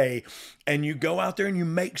seize the day and you go out there and you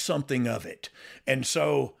make something of it. And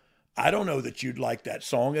so I don't know that you'd like that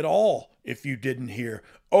song at all if you didn't hear,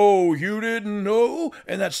 oh, you didn't know?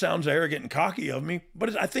 And that sounds arrogant and cocky of me,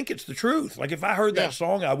 but I think it's the truth. Like, if I heard that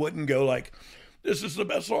song, I wouldn't go like, this is the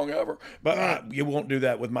best song ever. But you won't do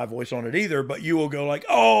that with my voice on it either. But you will go like,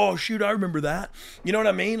 oh, shoot, I remember that. You know what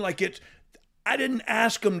I mean? Like, I didn't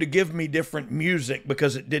ask them to give me different music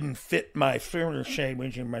because it didn't fit my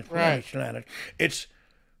sandwich and my planet.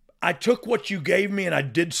 I took what you gave me and I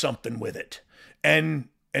did something with it. And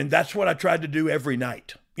that's what I tried to do every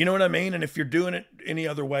night. You know what I mean? And if you're doing it any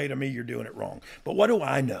other way, to me, you're doing it wrong. But what do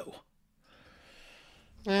I know?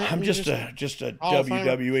 I'm just a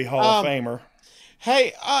WWE Hall of Famer.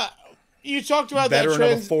 Hey, you talked about veteran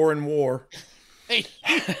that of a foreign war. Hey.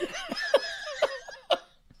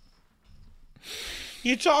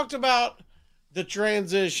 You talked about the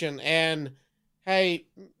transition and, hey,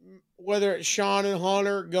 whether it's Sean and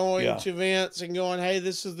Hunter going to Vince and going, hey,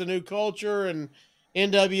 this is the new culture and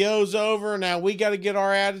NWO's over. Now we got to get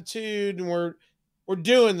our attitude and we're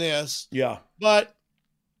doing this. Yeah. But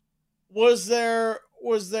was there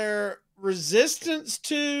resistance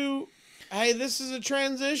to, hey, this is a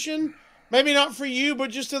transition? Maybe not for you,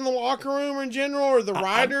 but just in the locker room in general, or the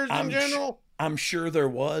writers in general? I'm sure there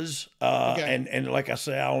was. And like I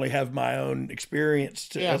say, I only have my own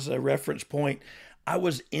experience as a reference point. I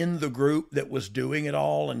was in the group that was doing it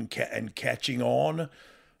all and catching on.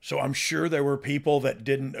 So I'm sure there were people that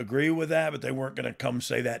didn't agree with that, but they weren't going to come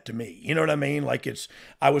say that to me. You know what I mean? Like,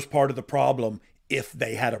 I was part of the problem if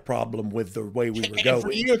they had a problem with the way we were going.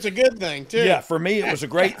 For you, it's a good thing too. Yeah, for me, it was a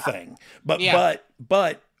great thing. But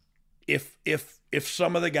if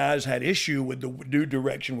some of the guys had issue with the new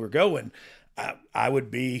direction we're going, I would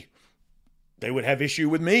be they would have issue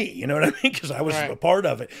with me, you know what I mean? Because I was a part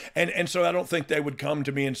of it. And so I don't think they would come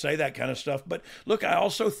to me and say that kind of stuff. But look, I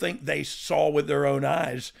also think they saw with their own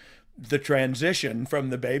eyes the transition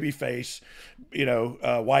from the babyface,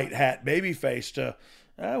 white hat babyface to,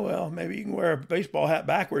 oh, well, maybe you can wear a baseball hat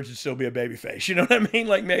backwards and still be a babyface. You know what I mean?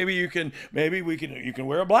 Like you can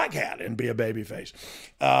wear a black hat and be a babyface.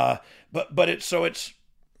 But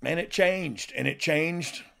it changed.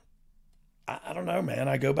 I don't know, man.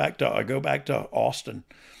 I go back to Austin.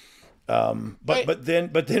 But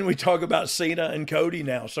then we talk about Cena and Cody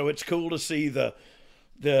now. So it's cool to see the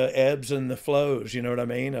ebbs and the flows, you know what I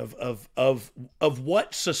mean? Of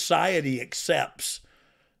what society accepts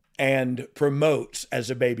and promotes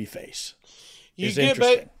as a babyface. You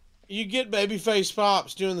get babyface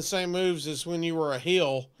pops doing the same moves as when you were a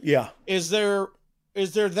heel. Yeah. Is there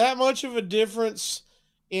that much of a difference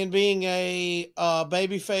in being a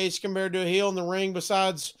babyface compared to a heel in the ring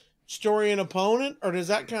besides story and opponent, or does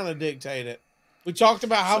that kind of dictate it? We talked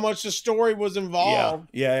about how much the story was involved.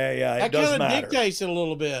 Yeah. That kind of dictates it a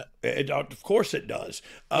little bit. Of course it does.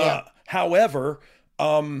 However,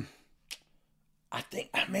 I think,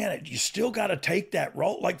 man, you still got to take that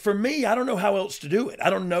role. Like for me, I don't know how else to do it. I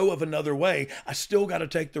don't know of another way. I still got to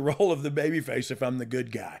take the role of the babyface if I'm the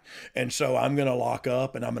good guy. And so I'm going to lock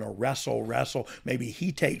up and I'm going to wrestle. Maybe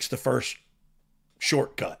he takes the first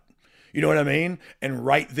shortcut. You know what I mean? And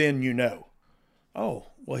right then, oh,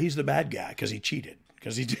 well, he's the bad guy because he cheated,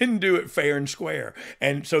 because he didn't do it fair and square.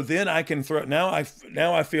 And so then I can throw, now I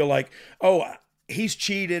feel like, oh, he's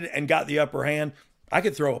cheated and got the upper hand. I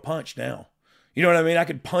could throw a punch now. You know what I mean? I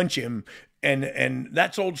could punch him, and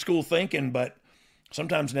that's old school thinking, but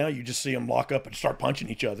sometimes now you just see them lock up and start punching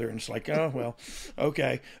each other, and it's like, oh, well,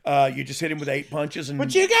 okay. You just hit him with 8 punches.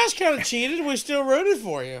 But you guys kind of cheated. We still rooted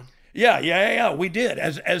for you. Yeah, we did.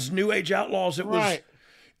 As New Age Outlaws, it right.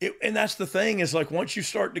 was, and that's the thing is like once you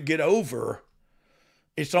start to get over,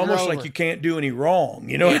 it's almost like you can't do any wrong.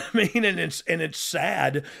 You know what I mean? And it's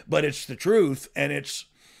sad, but it's the truth, and it's,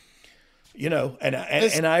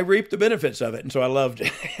 and I reaped the benefits of it, and so I loved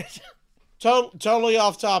it. Totally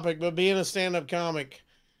off topic, but being a stand-up comic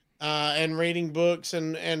and reading books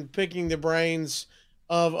and picking the brains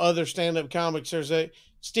of other stand-up comics,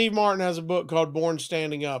 Steve Martin has a book called Born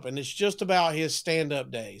Standing Up, and it's just about his stand-up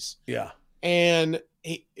days. Yeah. And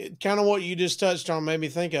kind of what you just touched on made me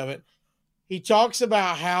think of it. He talks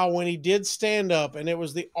about how when he did stand-up, and it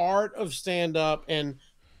was the art of stand-up and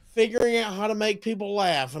figuring out how to make people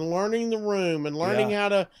laugh and learning the room and learning how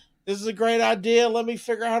to, this is a great idea, let me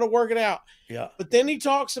figure out how to work it out. Yeah. But then he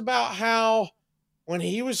talks about how when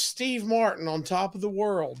he was Steve Martin on top of the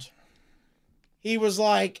world, he was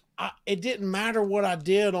like, it didn't matter what I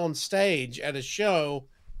did on stage at a show.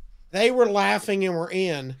 They were laughing and were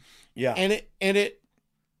in. Yeah. And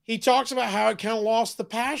he talks about how it kind of lost the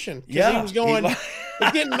passion. Yeah. He was going,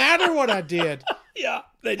 it didn't matter what I did. Yeah.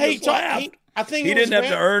 They just laughed. I think he didn't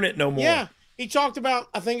have to earn it no more. Yeah. He talked about,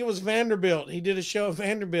 I think it was Vanderbilt. He did a show at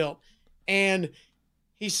Vanderbilt. And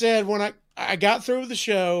he said, when I got through the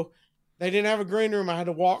show, they didn't have a green room. I had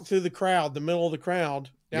to walk through the crowd, the middle of the crowd,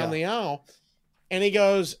 down the aisle. And he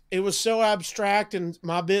goes, it was so abstract and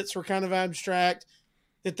my bits were kind of abstract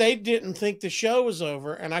that they didn't think the show was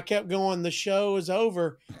over. And I kept going, the show is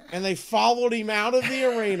over. And they followed him out of the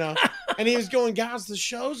arena. And he was going, guys, the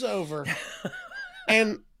show's over.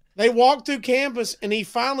 And they walked through campus, and he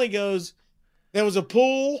finally goes, there was a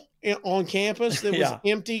pool on campus that was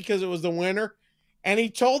empty because it was the winter. And he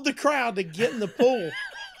told the crowd to get in the pool.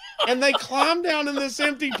 And they climbed down in this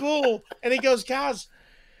empty pool. And he goes, guys,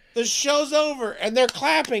 the show's over. And they're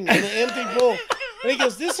clapping in the empty pool. And he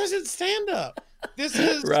goes, this isn't stand-up. This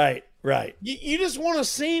is... Right. You just want to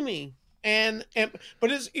see me.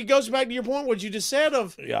 But it goes back to your point, what you just said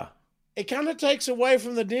of... Yeah. It kind of takes away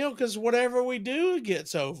from the deal because whatever we do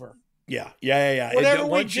gets over. Yeah. Whatever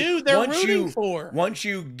we do, they're rooting for. Once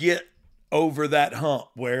you get over that hump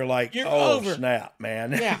where like, you're oh, over. snap,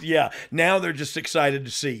 man. Yeah. Now they're just excited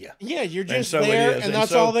to see you. Yeah, you're just there, and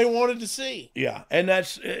that's all they wanted to see. Yeah, and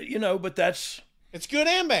that's, but that's... It's good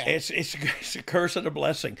and bad. It's a curse and a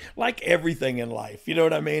blessing, like everything in life. You know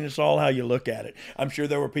what I mean? It's all how you look at it. I'm sure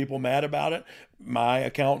there were people mad about it. My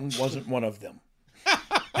accountant wasn't one of them.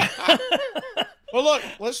 Well, look,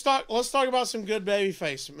 let's talk about some good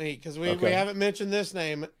babyface meat because we haven't mentioned this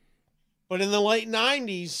name, but in the late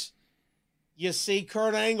 '90s, you see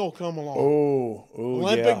Kurt Angle come along,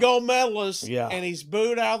 Olympic gold medalist, and he's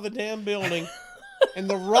booed out of the damn building, and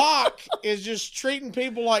The Rock is just treating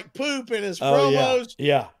people like poop in his promos.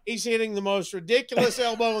 Yeah, he's hitting the most ridiculous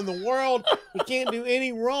elbow in the world. He can't do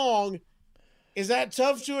any wrong. Is that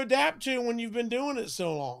tough to adapt to when you've been doing it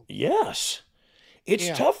so long? Yes.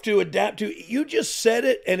 it's tough to adapt to. You just said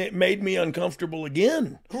it and it made me uncomfortable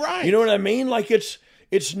again. Right. You know what I mean? Like it's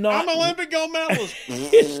not. I'm Olympic gold medalist.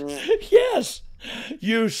 Yes.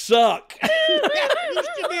 You suck. He used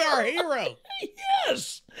to be our hero.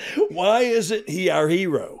 Yes. Why isn't he our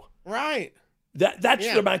hero? Right.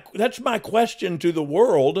 That's my question to the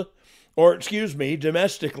world, or excuse me,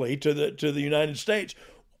 domestically to the United States.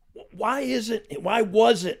 Why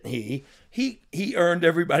wasn't he? He earned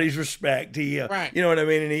everybody's respect. Right. You know what I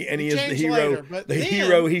mean? And he is the hero. Later,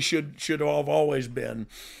 hero he should have always been.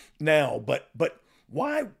 Now, but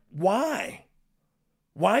why?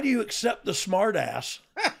 Why do you accept the smartass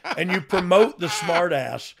and you promote the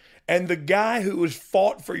smartass? And the guy who was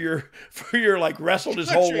fought for your like wrestled his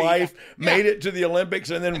whole life, made it to the Olympics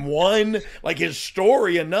and then won, like his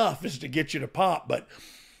story enough is to get you to pop. But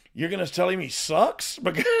you're going to tell him he sucks?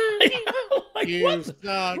 Because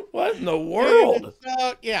what in the world?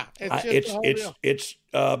 Yeah. It's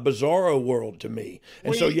a bizarro world to me.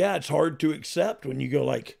 And it's hard to accept when you go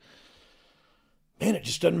like, man, it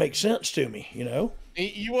just doesn't make sense to me, you know?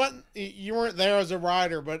 You weren't there as a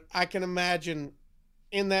rider, but I can imagine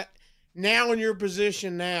in that now in your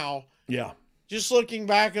position now. Yeah. Just looking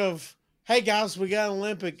back of, hey guys, we got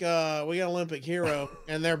Olympic hero,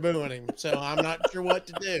 and they're booing him. So I'm not sure what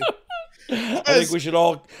to do. I think we should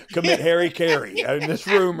all commit Harry Carey in this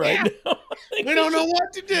room right now. We don't know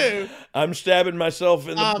what to do. I'm stabbing myself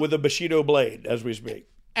with a Bushido blade as we speak.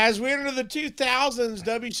 As we enter the 2000s,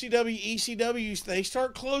 WCW, ECW, they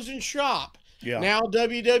start closing shop. Yeah. Now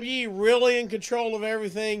WWE really in control of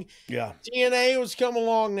everything. Yeah. TNA was coming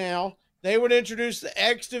along now. They would introduce the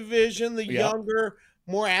X division, the younger,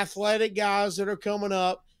 more athletic guys that are coming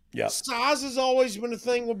up. Yeah. Size has always been a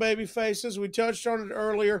thing with baby faces. We touched on it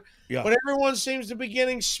earlier. Yeah. But everyone seems to be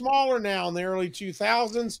getting smaller now in the early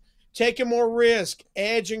 2000s, taking more risk.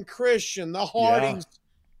 Edge and Christian, the Hardys. Yeah.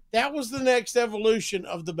 That was the next evolution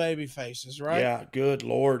of the baby faces, right? Yeah, good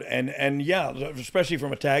Lord. And yeah, especially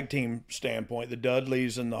from a tag team standpoint, the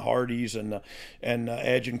Dudleys and the Hardys and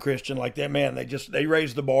Edge and Christian, like that, man, they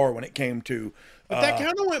raised the bar when it came to But that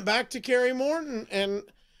kind of went back to Kerry Morton and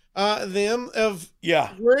them of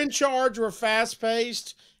we're in charge, we're fast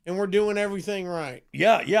paced, and we're doing everything right.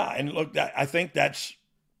 Yeah. And look, I think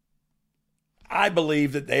I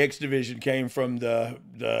believe that the X division came from the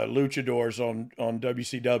luchadors on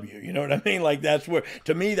WCW. You know what I mean? Like that's where,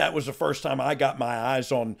 to me, that was the first time I got my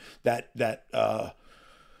eyes on that a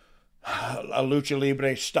lucha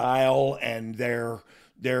libre style and their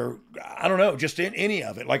I don't know, just in any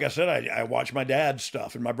of it. Like I said, I watched my dad's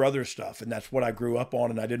stuff and my brother's stuff, and that's what I grew up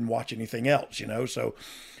on, and I didn't watch anything else, you know? So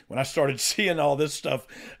when I started seeing all this stuff,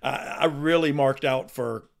 I really marked out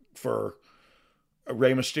for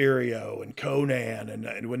Rey Mysterio and Conan,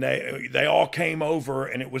 and when they all came over,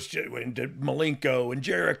 and it was Malenko and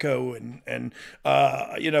Jericho and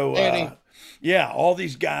all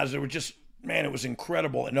these guys that were just, man, it was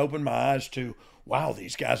incredible and opened my eyes to, wow,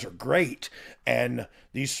 these guys are great. And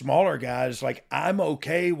these smaller guys, like, I'm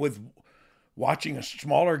okay with watching a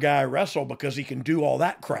smaller guy wrestle because he can do all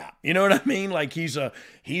that crap. You know what I mean? Like he's a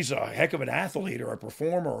heck of an athlete or a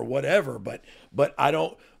performer or whatever, but I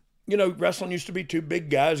don't. You know, wrestling used to be two big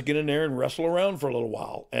guys get in there and wrestle around for a little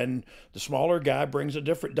while. And the smaller guy brings a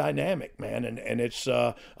different dynamic, man. And it's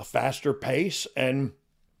a faster pace. And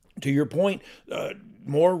to your point,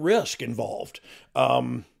 more risk involved.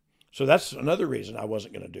 So that's another reason I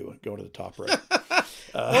wasn't going to go to the top rope.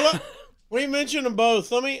 Well, we mentioned them both.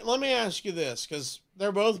 Let me ask you this, because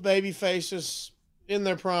they're both baby faces in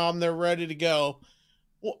their prime. They're ready to go.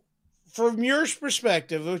 From your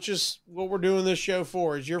perspective, which is what we're doing this show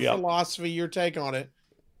for, is your philosophy, your take on it.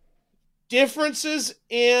 Differences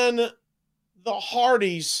in the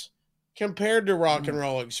Hardys compared to Rock and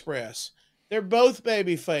Roll Express. They're both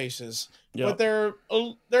baby faces, but they're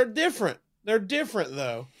different. They're different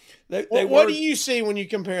though. What do you see when you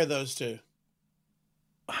compare those two?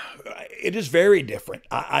 It is very different.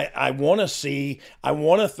 I want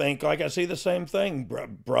to think like I see the same thing.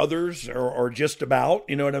 Brothers or just about,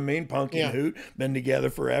 you know what I mean? Punk and Hoot, been together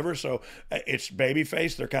forever. So it's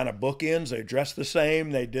babyface. They're kind of bookends. They dress the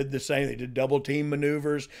same. They did the same. They did double team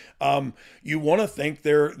maneuvers. You want to think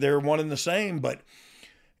they're one and the same, but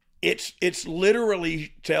it's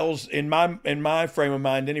literally tells in my frame of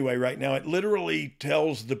mind anyway right now, it literally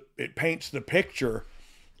it paints the picture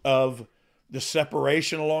of the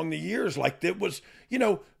separation along the years. Like it was, you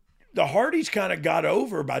know, the Hardys kind of got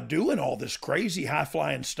over by doing all this crazy high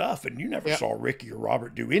flying stuff. And you never saw Ricky or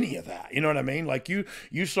Robert do any of that. You know what I mean? Like you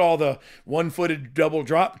saw the 1-footed double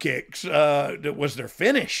drop kicks, that was their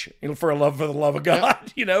finish, you know, for the love of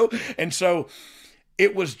God, you know? And so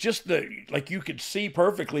it was just like you could see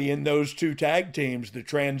perfectly in those two tag teams the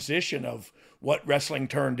transition of what wrestling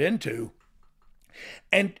turned into.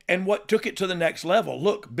 And what took it to the next level.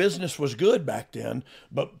 Look, business was good back then,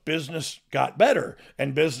 but business got better.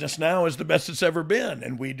 And business now is the best it's ever been.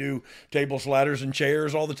 And we do tables, ladders, and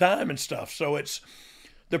chairs all the time and stuff. So it's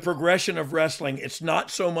the progression of wrestling. It's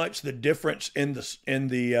not so much the difference in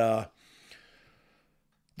the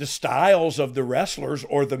styles of the wrestlers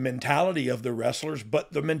or the mentality of the wrestlers,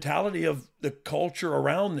 but the mentality of the culture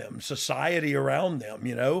around them, society around them.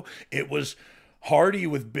 You know, it was Hardy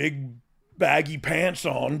with big baggy pants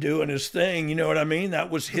on doing his thing. You know what I mean? That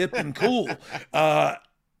was hip and cool at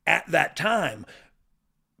that time.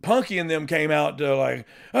 Punky and them came out to like,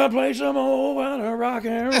 I play some old rock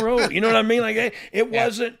and roll. You know what I mean? Like it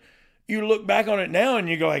wasn't, you look back on it now and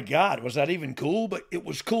you go like, God, was that even cool? But it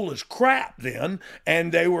was cool as crap then.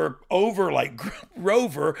 And they were over like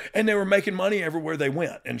Rover, and they were making money everywhere they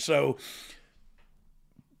went. And so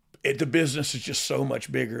the business is just so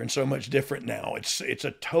much bigger and so much different now. It's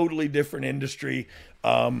a totally different industry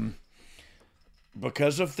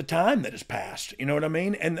because of the time that has passed. You know what I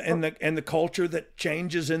mean? And the culture that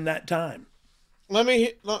changes in that time. I'm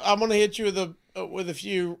going to hit you with a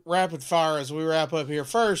few rapid fire as we wrap up here.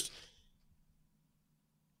 First,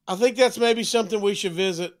 I think that's maybe something we should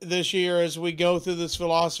visit this year as we go through this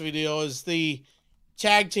philosophy deal, is the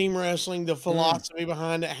tag team wrestling, the philosophy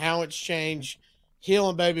behind it, how it's changed. Heel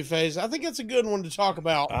and babyface. I think it's a good one to talk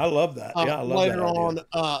about. I love that. Yeah, I love later that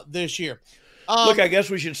on this year. Look, I guess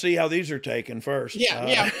we should see how these are taken first.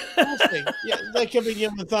 Yeah, we'll see. Yeah, they could be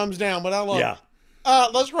giving a thumbs down, but I love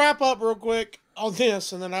it. Let's wrap up real quick on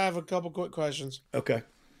this, and then I have a couple quick questions. Okay.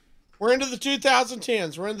 We're into the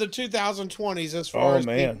 2010s. We're into the 2020s as far as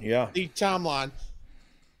the timeline.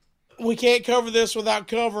 We can't cover this without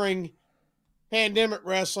covering pandemic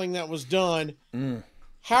wrestling that was done.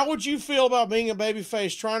 How would you feel about being a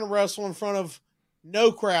babyface trying to wrestle in front of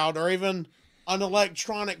no crowd or even an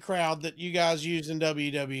electronic crowd that you guys use in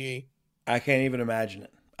WWE? I can't even imagine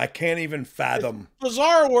it. I can't even fathom. It's a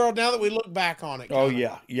bizarre world now that we look back on it. Oh,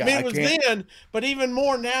 yeah. I mean, it was then, but even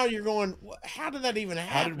more now you're going, how did that even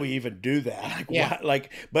happen? How did we even do that?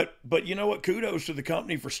 But you know what? Kudos to the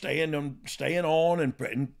company for staying on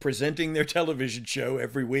and presenting their television show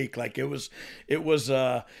every week. Like it was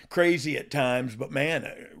crazy at times, but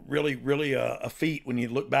man, really, really a feat when you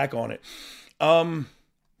look back on it.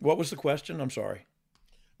 What was the question? I'm sorry.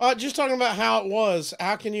 Just talking about how it was.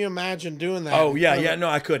 How can you imagine doing that? Oh, yeah. No,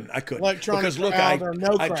 I couldn't. Because look, I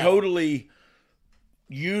totally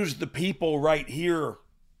use the people right here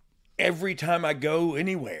every time I go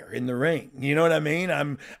anywhere in the ring. You know what I mean?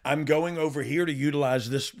 I'm going over here to utilize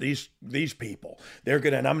these people. I'm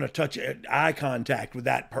gonna touch eye contact with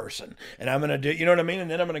that person. And I'm gonna do, you know what I mean? And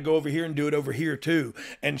then I'm gonna go over here and do it over here too.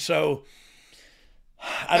 And so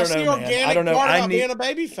I don't know, man. I don't know. I need being a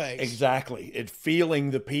babyface. Exactly. It's feeling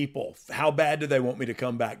the people. How bad do they want me to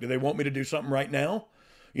come back? Do they want me to do something right now?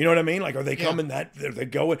 You know what I mean? Like, are they coming are they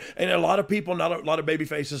going? And a lot of people, not a lot of baby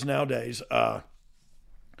faces nowadays,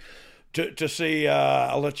 to see,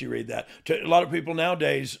 I'll let you read that. A lot of people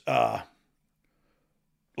nowadays,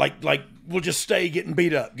 like we'll just stay getting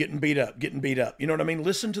beat up. You know what I mean?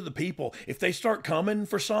 Listen to the people. If they start coming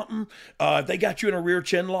for something, if they got you in a rear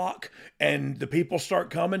chin lock and the people start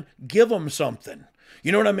coming, give them something.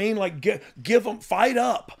 You know what I mean? Like give them, fight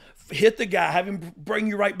up, hit the guy, have him bring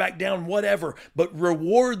you right back down, whatever, but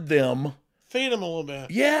reward them. Feed them a little bit.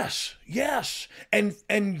 Yes.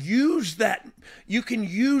 And use that. You can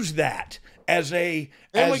use that as a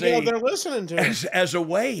they're listening to as a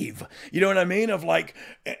wave. You know what I mean? Of like,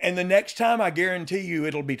 and the next time I guarantee you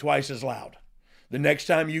it'll be twice as loud. The next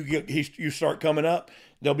time you start coming up,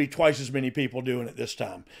 there'll be twice as many people doing it this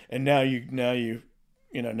time. And now I do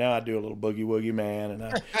a little boogie woogie man,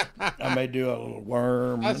 and I may do a little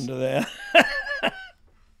worm into that.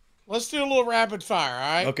 Let's do a little rapid fire, all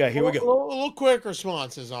right? Okay, here we go. A little quick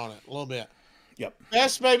responses on it, a little bit. Yep.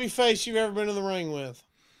 Best baby face you've ever been in the ring with?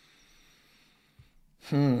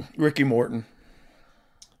 Ricky Morton.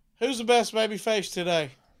 Who's the best baby face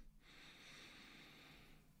today?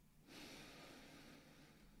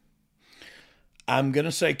 I'm going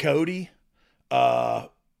to say Cody,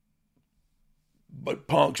 but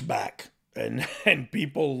Punk's back, and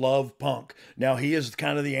people love Punk. Now, he is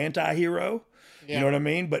kind of the anti-hero, you know what I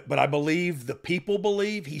mean? But I believe the people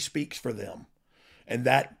believe he speaks for them, and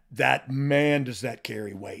that man, does that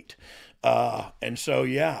carry weight. And so,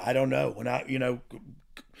 I don't know. When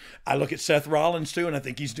I look at Seth Rollins too, and I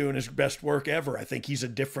think he's doing his best work ever. I think he's a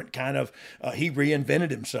different kind of, he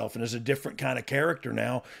reinvented himself and is a different kind of character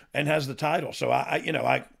now and has the title. So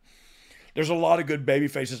There's a lot of good baby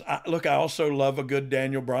faces. Look, I also love a good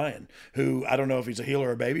Daniel Bryan, who I don't know if he's a heel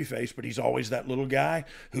or a baby face, but he's always that little guy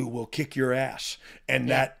who will kick your ass. And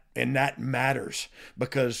that matters,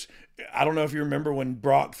 because I don't know if you remember when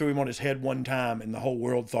Brock threw him on his head one time and the whole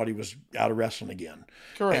world thought he was out of wrestling again.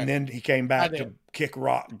 Correct. And then he came back to kick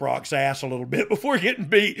Brock's ass a little bit before getting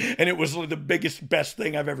beat. And it was the best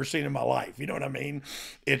thing I've ever seen in my life. You know what I mean?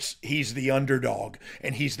 He's the underdog,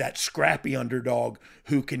 and he's that scrappy underdog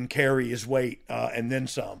who can carry his weight and then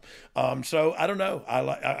some. So I don't know.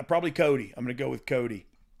 I probably Cody. I'm going to go with Cody.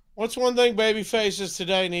 What's one thing baby faces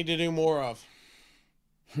today need to do more of?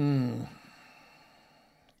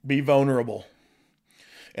 Be vulnerable.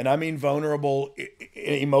 And I mean vulnerable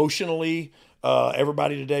emotionally.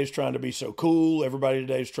 Everybody today is trying to be so cool. Everybody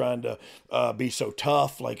today is trying to be so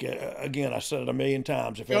tough. Like, again, I said it a million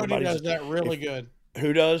times. If Cody does that really good.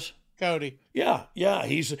 Who does? Cody. Yeah.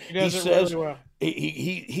 He does it really well.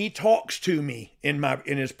 He talks to me in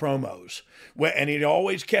his promos, and he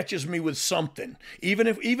always catches me with something,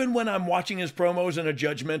 even when I'm watching his promos in a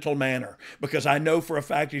judgmental manner, because I know for a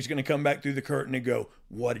fact he's going to come back through the curtain and go,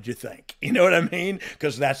 "What did you think?" You know what I mean?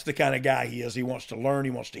 Because that's the kind of guy he is. He wants to learn,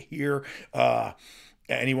 he wants to hear,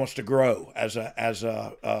 and he wants to grow as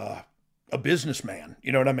a businessman.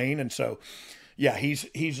 You know what I mean? And so, yeah, he's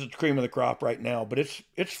the cream of the crop right now. But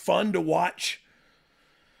it's fun to watch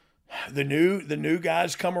the new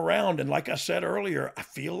guys come around. And like I said earlier, I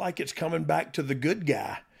feel like it's coming back to the good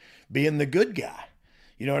guy being the good guy.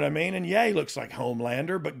 You know what I mean? And yeah, he looks like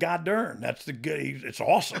Homelander, but god darn, that's the good. It's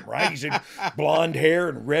awesome, right? He's in blonde hair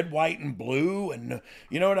and red, white, and blue, and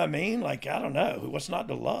you know what I mean? Like, I don't know, what's not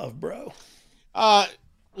to love, bro?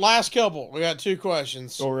 Last couple. We got 2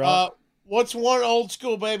 questions. All right. What's one old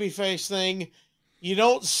school babyface thing you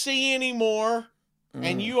don't see anymore,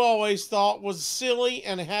 and you always thought was silly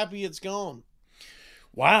and happy it's gone?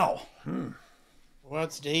 Wow. Well,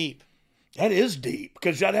 that's deep. That is deep,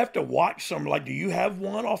 because I'd have to watch some. Like, do you have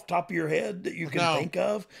one off the top of your head that you can think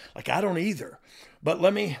of? Like, I don't either. But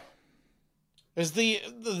let me. Is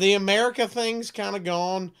the America thing's kind of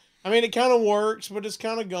gone? I mean, it kind of works, but it's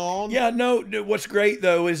kind of gone. Yeah, no. What's great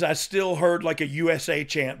though is I still heard like a USA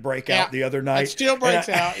chant break out the other night. It still breaks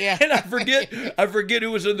out. Yeah, and I forget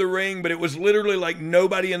who was in the ring, but it was literally like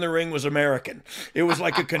nobody in the ring was American. It was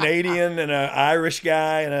like a Canadian and an Irish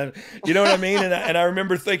guy and you know what I mean? And I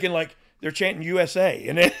remember thinking like they're chanting USA,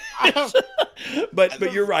 and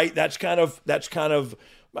but you're right. That's kind of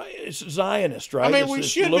it's Zionist, right? I mean, we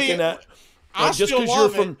should be looking at. Just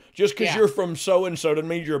because you're from so and so doesn't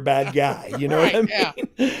mean you're a bad guy. You know what I mean?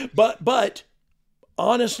 Yeah. But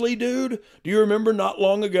honestly, dude, do you remember not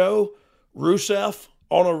long ago, Rusev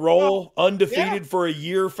on a roll, undefeated for a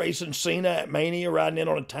year, facing Cena at Mania, riding in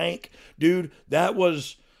on a tank? Dude, that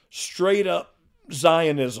was straight up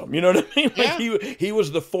Zionism. You know what I mean? Like he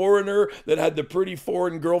was the foreigner that had the pretty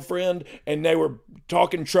foreign girlfriend, and they were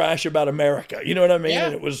talking trash about America. You know what I mean? Yeah.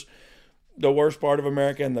 And it was the worst part of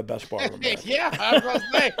America and the best part of America. Yeah, I was gonna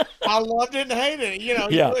say, I loved it and hated it. You know.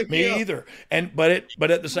 Yeah, me either. And but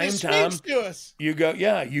at the same time, you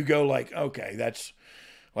go like, okay, that's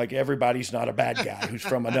like everybody's not a bad guy who's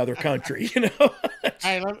from another country. You know.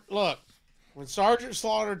 Hey, look, when Sergeant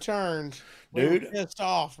Slaughter turned, we were pissed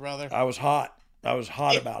off, brother. I was hot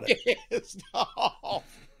about it. Pissed off.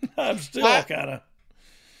 I'm still kind of.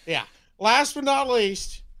 Yeah. Last but not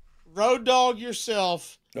least, Road Dogg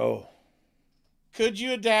yourself. Oh. Could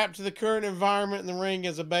you adapt to the current environment in the ring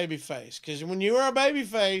as a babyface? Because when you were a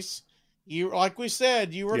babyface, like we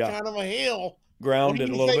said, you were kind of a heel. Grounded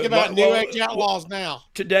a little bit. Think about New Age Outlaws now.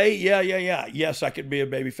 Today, yeah. Yes, I could be a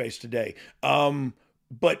babyface today.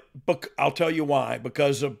 But I'll tell you why.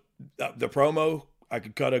 Because of the promo, I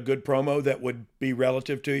could cut a good promo that would be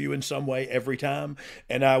relative to you in some way every time,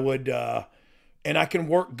 and I would, and I can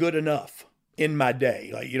work good enough in my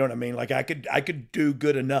day. Like, you know what I mean? Like I could do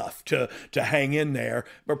good enough to hang in there,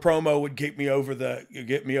 but promo would get me over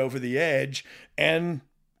the edge. And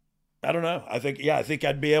I don't know. I think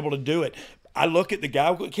I'd be able to do it. I look at the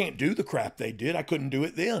guy who can't do the crap they did. I couldn't do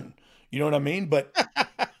it then. You know what I mean? But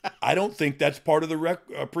I don't think that's part of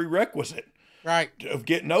the prerequisite, right, of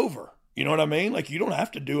getting over. You know what I mean? Like, you don't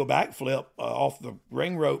have to do a backflip off the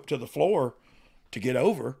ring rope to the floor to get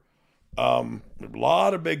over. A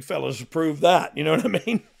lot of big fellas have proved that. You know what I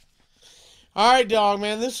mean? All right, dog,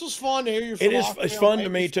 man. This was fun to hear your philosophy. It's fun to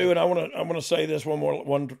me too, and I want to say this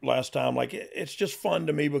one last time. Like, it's just fun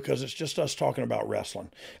to me because it's just us talking about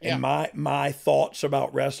wrestling and my thoughts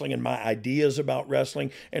about wrestling and my ideas about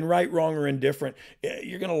wrestling, and right, wrong, or indifferent.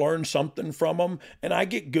 You're going to learn something from them, and I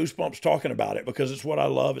get goosebumps talking about it because it's what I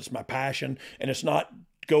love. It's my passion, and it's not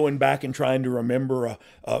going back and trying to remember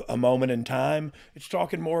a moment in time. It's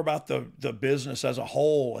talking more about the business as a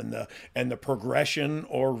whole and the progression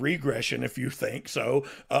or regression, if you think so,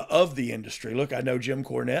 of the industry. Look, I know Jim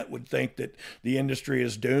Cornette would think that the industry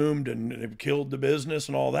is doomed and have killed the business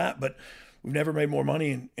and all that, but we've never made more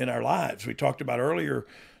money in our lives. We talked about earlier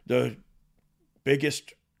the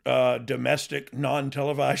biggest domestic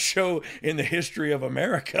non-televised show in the history of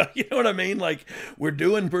America. You know what I mean? Like, we're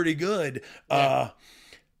doing pretty good. Yeah.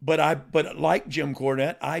 But like Jim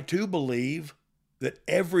Cornette, I too believe that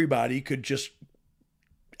everybody could just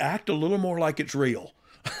act a little more like it's real.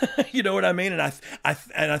 You know what I mean? And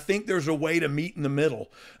I think there's a way to meet in the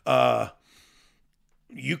middle.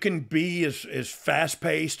 You can be as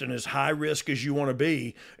fast-paced and as high-risk as you want to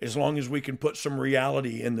be, as long as we can put some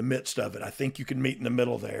reality in the midst of it. I think you can meet in the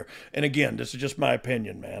middle there. And again, this is just my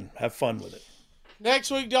opinion, man. Have fun with it.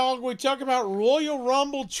 Next week, dog, we talk about Royal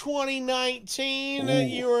Rumble 2019.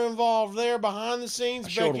 You were involved there behind the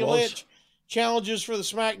scenes. Becky Lynch challenges for the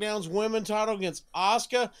SmackDown's women title against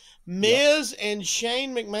Asuka. Miz and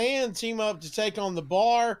Shane McMahon team up to take on The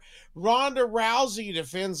Bar. Ronda Rousey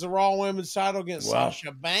defends the Raw Women's title against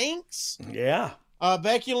Sasha Banks. Yeah.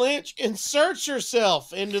 Becky Lynch inserts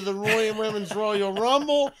herself into the Women's Royal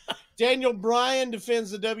Rumble. Daniel Bryan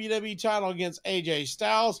defends the WWE title against AJ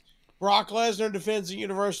Styles. Brock Lesnar defends the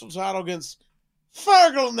Universal title against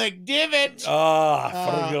Fergal McDivitt.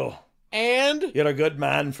 Fergal. And you're a good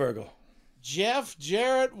man, Fergal. Jeff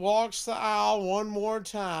Jarrett walks the aisle one more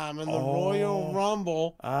time in the Royal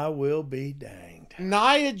Rumble. I will be danged.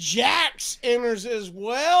 Nia Jax enters as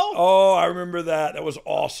well. Oh, I remember that. That was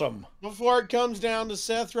awesome. Before it comes down to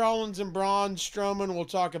Seth Rollins and Braun Strowman, we'll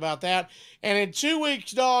talk about that. And in 2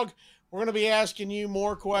 weeks, dog, we're going to be asking you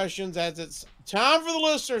more questions as it's time for the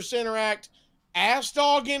listeners to interact. Ask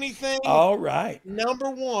Dog anything. All right. Number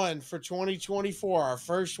 1 for 2024, our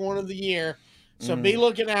first one of the year. So be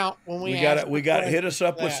looking out when we got to hit us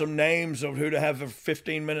up with some names of who to have for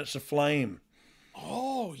 15 minutes of flame.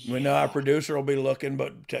 Oh, yeah. We know our producer will be looking,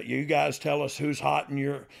 but you guys tell us who's hot in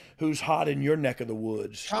your neck of the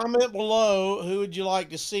woods. Comment below who would you like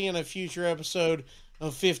to see in a future episode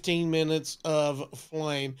of 15 minutes of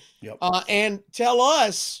flame. Yep. And tell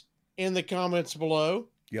us in the comments below.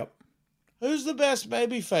 Yep. Who's the best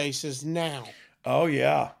baby faces now? Oh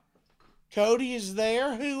yeah. Cody is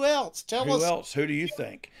there. Who else? Who else? Who do you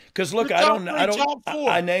think? Because look,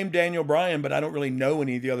 I named Daniel Bryan, but I don't really know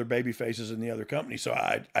any of the other baby faces in the other company. So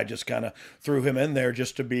I just kind of threw him in there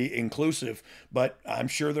just to be inclusive. But I'm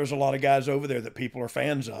sure there's a lot of guys over there that people are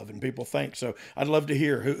fans of and people think. So I'd love to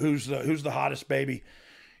hear who's the hottest baby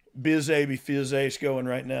fizz going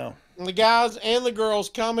right now. And the guys and the girls,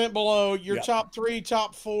 comment below your top 3,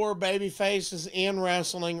 top 4 baby faces in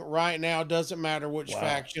wrestling right now. Doesn't matter which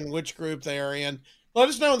faction, which group they are in. Let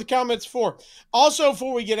us know in the comments for. Also,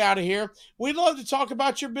 before we get out of here, we'd love to talk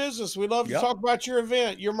about your business. We'd love to talk about your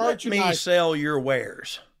event, your merchandise. Let me sell your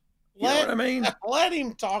wares. You know what I mean? Let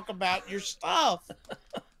him talk about your stuff.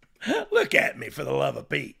 Look at me, for the love of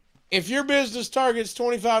Pete. If your business targets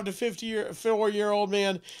 25 to 54-year-old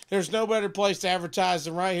men, there's no better place to advertise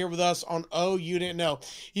than right here with us on Oh You Didn't Know.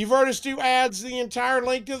 You've heard us do ads the entire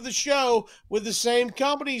length of the show with the same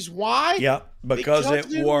companies. Why? Yep, because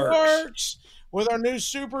it works. With our new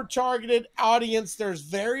super targeted audience, there's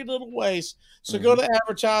very little waste. So go to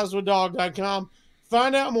advertisewithdog.com.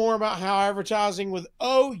 Find out more about how advertising with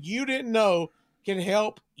Oh You Didn't Know can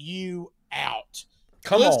help you out.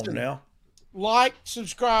 Listen, on now. Like,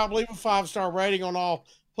 subscribe, leave a 5-star rating on all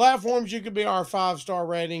platforms. You could be our 5-star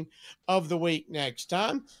rating of the week next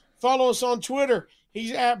time. Follow us on Twitter.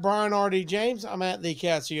 He's at Brian R.D. James. I'm at the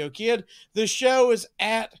Casio Kid. The show is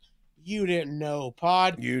at You Didn't Know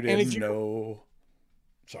Pod. You didn't know.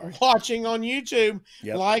 Sorry. Watching on YouTube,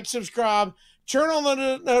 like, subscribe, turn on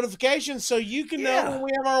the notifications so you can know when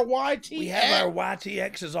we have our YTX. We have our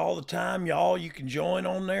YTXs all the time, y'all. You can join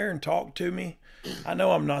on there and talk to me. I know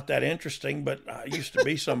I'm not that interesting, but I used to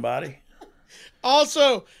be somebody.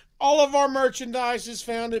 Also, all of our merchandise is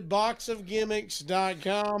found at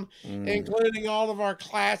boxofgimmicks.com, including all of our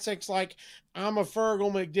classics like I'm a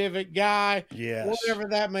Fergal McDivitt guy, whatever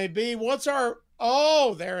that may be. What's our...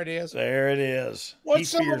 Oh, there it is. There it is. What's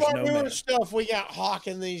some of our newer stuff we got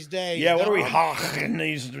hawking these days? Yeah, what are we hawking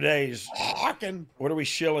these days? Hawking. What are we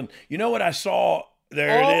shilling? You know what I saw?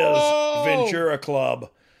 There it is, Ventura Club.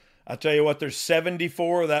 I tell you what, there's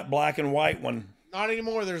 74 of that black and white one. Not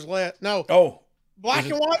anymore. There's less. No. Oh. Black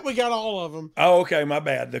and white, we got all of them. Oh, okay. My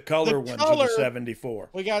bad. The color ones are the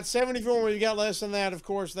 74. We got 74. We got less than that, of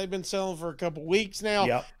course. They've been selling for a couple weeks now.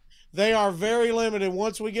 Yep. They are very limited.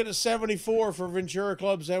 Once we get to 74 for Ventura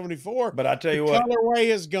Club 74, But I tell you what, colorway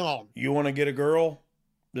is gone. you want to get a girl,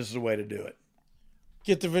 this is the way to do it.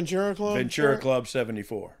 Get the Ventura Club. Ventura shirt? Club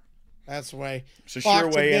 74. That's the way. It's a Fox sure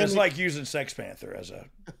way, and it's Identity. like using Sex Panther as a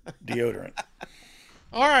deodorant.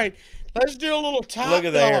 All right, let's do a little top. Look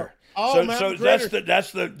at there. Oh, so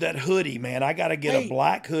that's that hoodie, man. I got to get a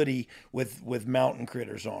black hoodie with mountain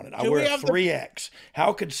critters on it. I wear a 3X.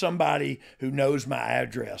 How could somebody who knows my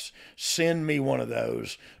address send me one of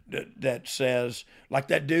those that says, like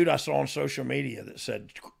that dude I saw on social media that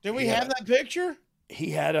said, Did we have that picture?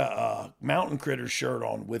 He had a mountain critters shirt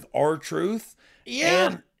on with R-Truth.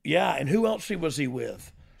 Yeah. And who else was he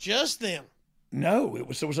with? Just them. No,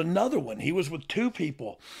 there was another one. He was with two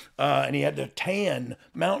people, and he had the tan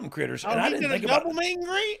mountain critters. And I didn't think about double meet and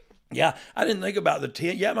greet. Yeah, I didn't think about the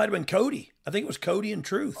tan. Yeah, it might have been Cody. I think it was Cody and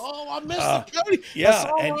Truth. Oh, I missed the Cody. Yeah,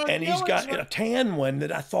 and he's got a tan one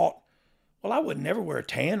that I thought, well, I would never wear a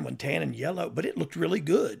tan one, tan and yellow, but it looked really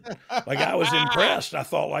good. Like I was impressed. I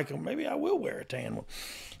thought, like, well, maybe I will wear a tan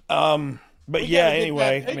one. But yeah,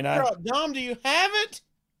 anyway, I mean, Dom, do you have it?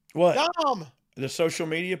 What? Dom. The social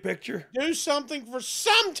media picture? Do something for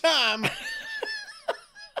some time.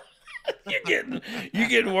 You're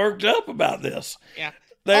getting worked up about this. Yeah.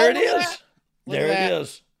 There it is. There it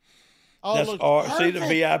is. Oh, That's see the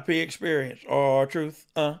VIP experience. R-Truth.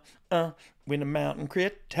 When the mountain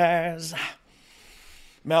critters.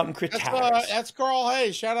 Mountain critters. That's Carl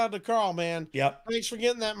Hayes. Shout out to Carl, man. Yep. Thanks for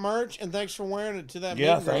getting that merch and thanks for wearing it to that.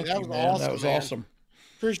 Yeah, thank you, man. Awesome, that was awesome.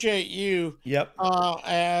 Appreciate you. Yep.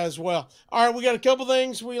 As well. All right, we got a couple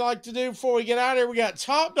things we like to do before we get out of here. We got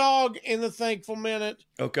Top Dog in the Thankful Minute.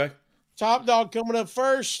 Okay. Top Dog coming up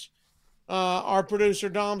first. Our producer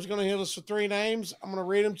Dom's going to hit us with 3 names. I'm going to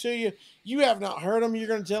read them to you. You have not heard them. You're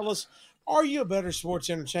going to tell us, are you a better sports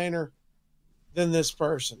entertainer than this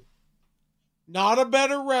person? Not a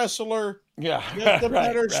better wrestler. Yeah. Just a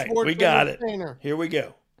better sports we got entertainer. Here we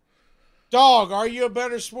go. Dog, are you a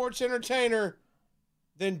better sports entertainer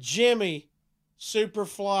than Jimmy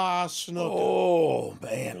Superfly Snooker? Oh,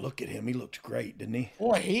 man, look at him. He looks great, didn't he?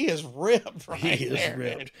 Boy, he is ripped right He is there,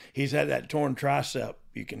 ripped. man. He's had that torn tricep,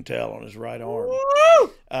 you can tell, on his right arm.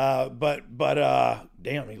 Woo! But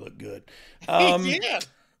damn, he looked good. He did.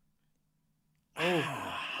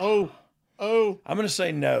 Oh. I'm going to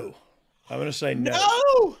say no. I'm going to say no.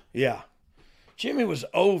 No! Yeah. Jimmy was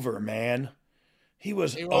over, man. He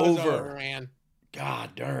was over. Man.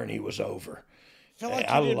 God darn, he was over.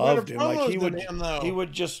 I loved him. Like he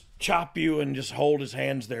would just chop you and just hold his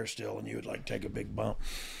hands there still, and you would like take a big bump.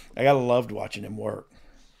 I loved watching him work.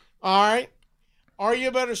 All right. Are you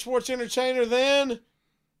a better sports entertainer than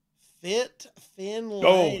Fit Finlay?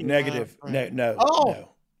 Oh, negative. No. Oh, no.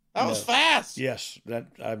 That was fast. Yes,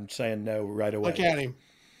 I'm saying no right away. Look at him.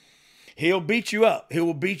 He'll beat you up. He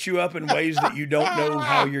will beat you up in ways that you don't know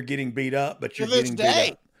how you're getting beat up, but you're getting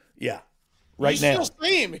beat up. Yeah. Right now. You still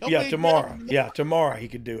see him. Yeah, tomorrow. Yeah, tomorrow he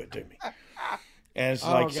could do it to me. And it's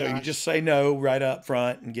like, so you just say no right up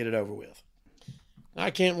front and get it over with.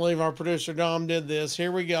 I can't believe our producer Dom did this.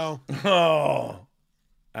 Here we go. Oh,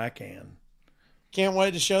 I can. Can't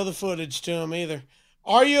wait to show the footage to him either.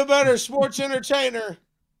 Are you a better sports entertainer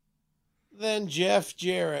than Jeff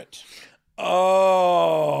Jarrett?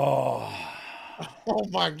 Oh. Oh,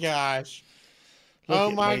 my gosh.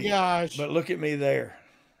 Oh, my gosh. But look at me there.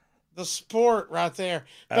 The sport right there.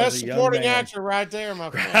 Best supporting actor right there, my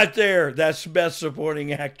friend. Right there. That's best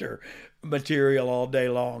supporting actor material all day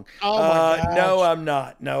long. Oh, my gosh. No, I'm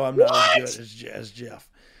not. No, I'm not as good as Jeff.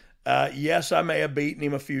 Yes, I may have beaten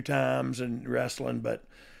him a few times in wrestling, but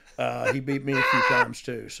he beat me a few times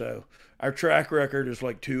too. So our track record is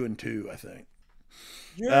like 2-2, I think.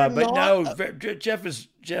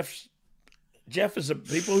 Jeff is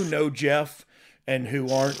people who know Jeff and who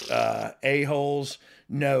aren't a-holes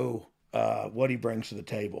know what he brings to the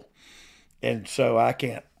table. And so I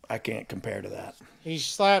can't compare to that. He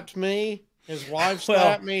slapped me. His wife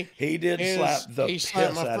slapped me. He did slap the piss out of you. He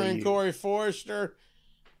slapped my friend Corey Forrester.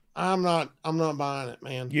 I'm not buying it,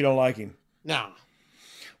 man. You don't like him? No.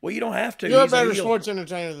 Well, you don't have to. You're a better sports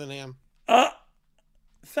entertainer than him.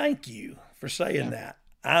 Thank you for saying that.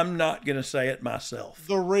 I'm not going to say it myself.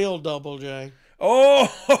 The real Double J. Oh,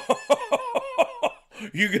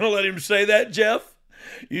 you going to let him say that, Jeff?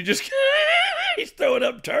 You just, he's throwing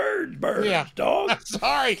up birds, dog.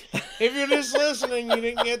 Sorry. If you're just listening, you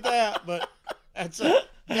didn't get that, but that's a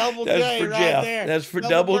Double J right Jeff. there. That's for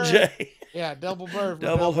Double J. Yeah, double bird.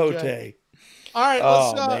 Double Hote. All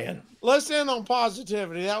right, let's end on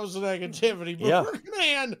positivity. That was the negativity. But we're going to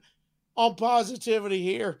end on positivity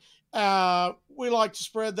here. We like to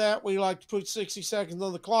spread that. We like to put 60 seconds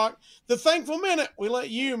on the clock. The thankful minute, we let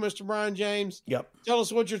you, Mr. Brian James, tell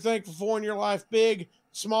us what you're thankful for in your life, big,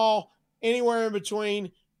 small, anywhere in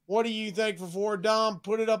between. What are you thankful for? Dom,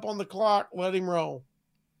 put it up on the clock. Let him roll.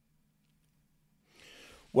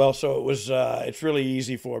 Well, so it was. It's really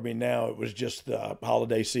easy for me now. It was just the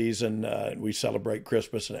holiday season. We celebrate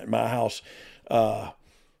Christmas, and at my house,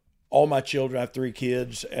 all my children, I have 3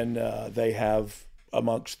 kids, and they have,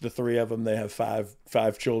 amongst the 3 of them, they have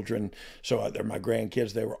five children. So they're my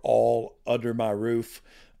grandkids. They were all under my roof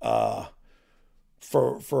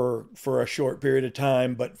for a short period of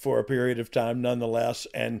time, but for a period of time nonetheless.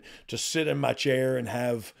 And to sit in my chair and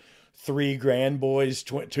have 3 grandboys,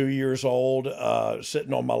 2 years old,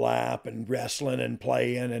 sitting on my lap and wrestling and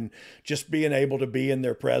playing and just being able to be in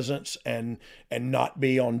their presence and not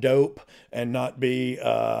be on dope and not be,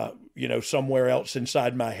 somewhere else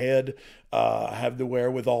inside my head. I have the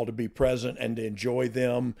wherewithal to be present and to enjoy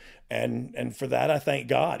them. And for that, I thank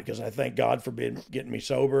God, because I thank God for getting me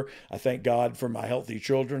sober. I thank God for my healthy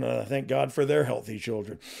children, and I thank God for their healthy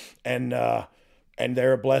children. And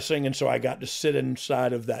they're a blessing, and so I got to sit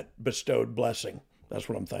inside of that bestowed blessing. That's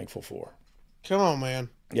what I'm thankful for. Come on, man.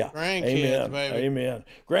 Yeah. Grandkids, Amen. baby. Amen.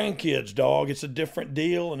 Grandkids, dog. It's a different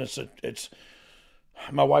deal, and it's.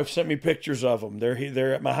 My wife sent me pictures of them.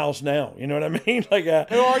 They're at my house now. You know what I mean?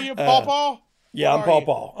 Who are you, Pawpaw? Yeah, I'm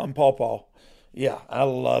Pawpaw. I'm Pawpaw. Yeah, I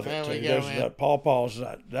love it. There we Too. go, There's man. Pawpaw's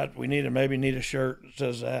that we maybe need a shirt that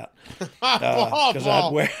says that, because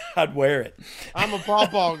I'd wear it. I'm a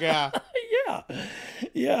Pawpaw guy.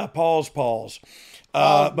 Yeah, Paws.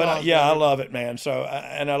 I love it, man. So,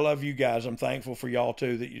 and I love you guys. I'm thankful for y'all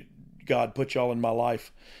too, that God put y'all in my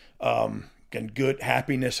life. And good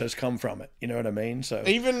happiness has come from it. You know what I mean? So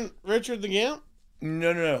even Richard the Gimp?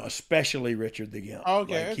 No. Especially Richard the Gimp.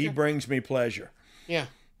 Okay. He brings me pleasure. Yeah.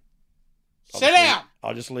 Sit down.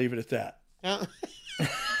 I'll just leave it at that. I'll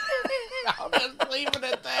just leave it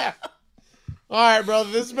at that. All right,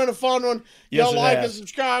 brother. This has been a fun one. Yes, Y'all like has. and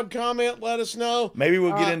subscribe, comment, let us know. Maybe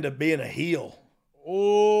we'll get into being a heel.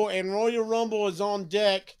 Oh, and Royal Rumble is on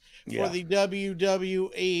deck for the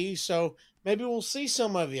WWE. So maybe we'll see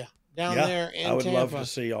some of you down there in Tampa. I would love to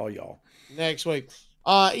see all y'all next week.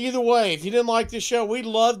 Either way, if you didn't like this show, we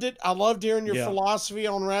loved it. I loved hearing your philosophy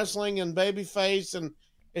on wrestling and Babyface, and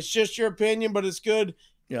it's just your opinion, but it's good.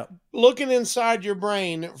 Yeah, looking inside your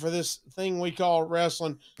brain for this thing we call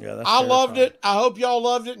wrestling. Yeah, that's I terrifying. loved it. I hope y'all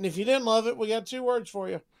loved it, and if you didn't love it, we got 2 words for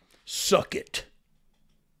you. Suck it.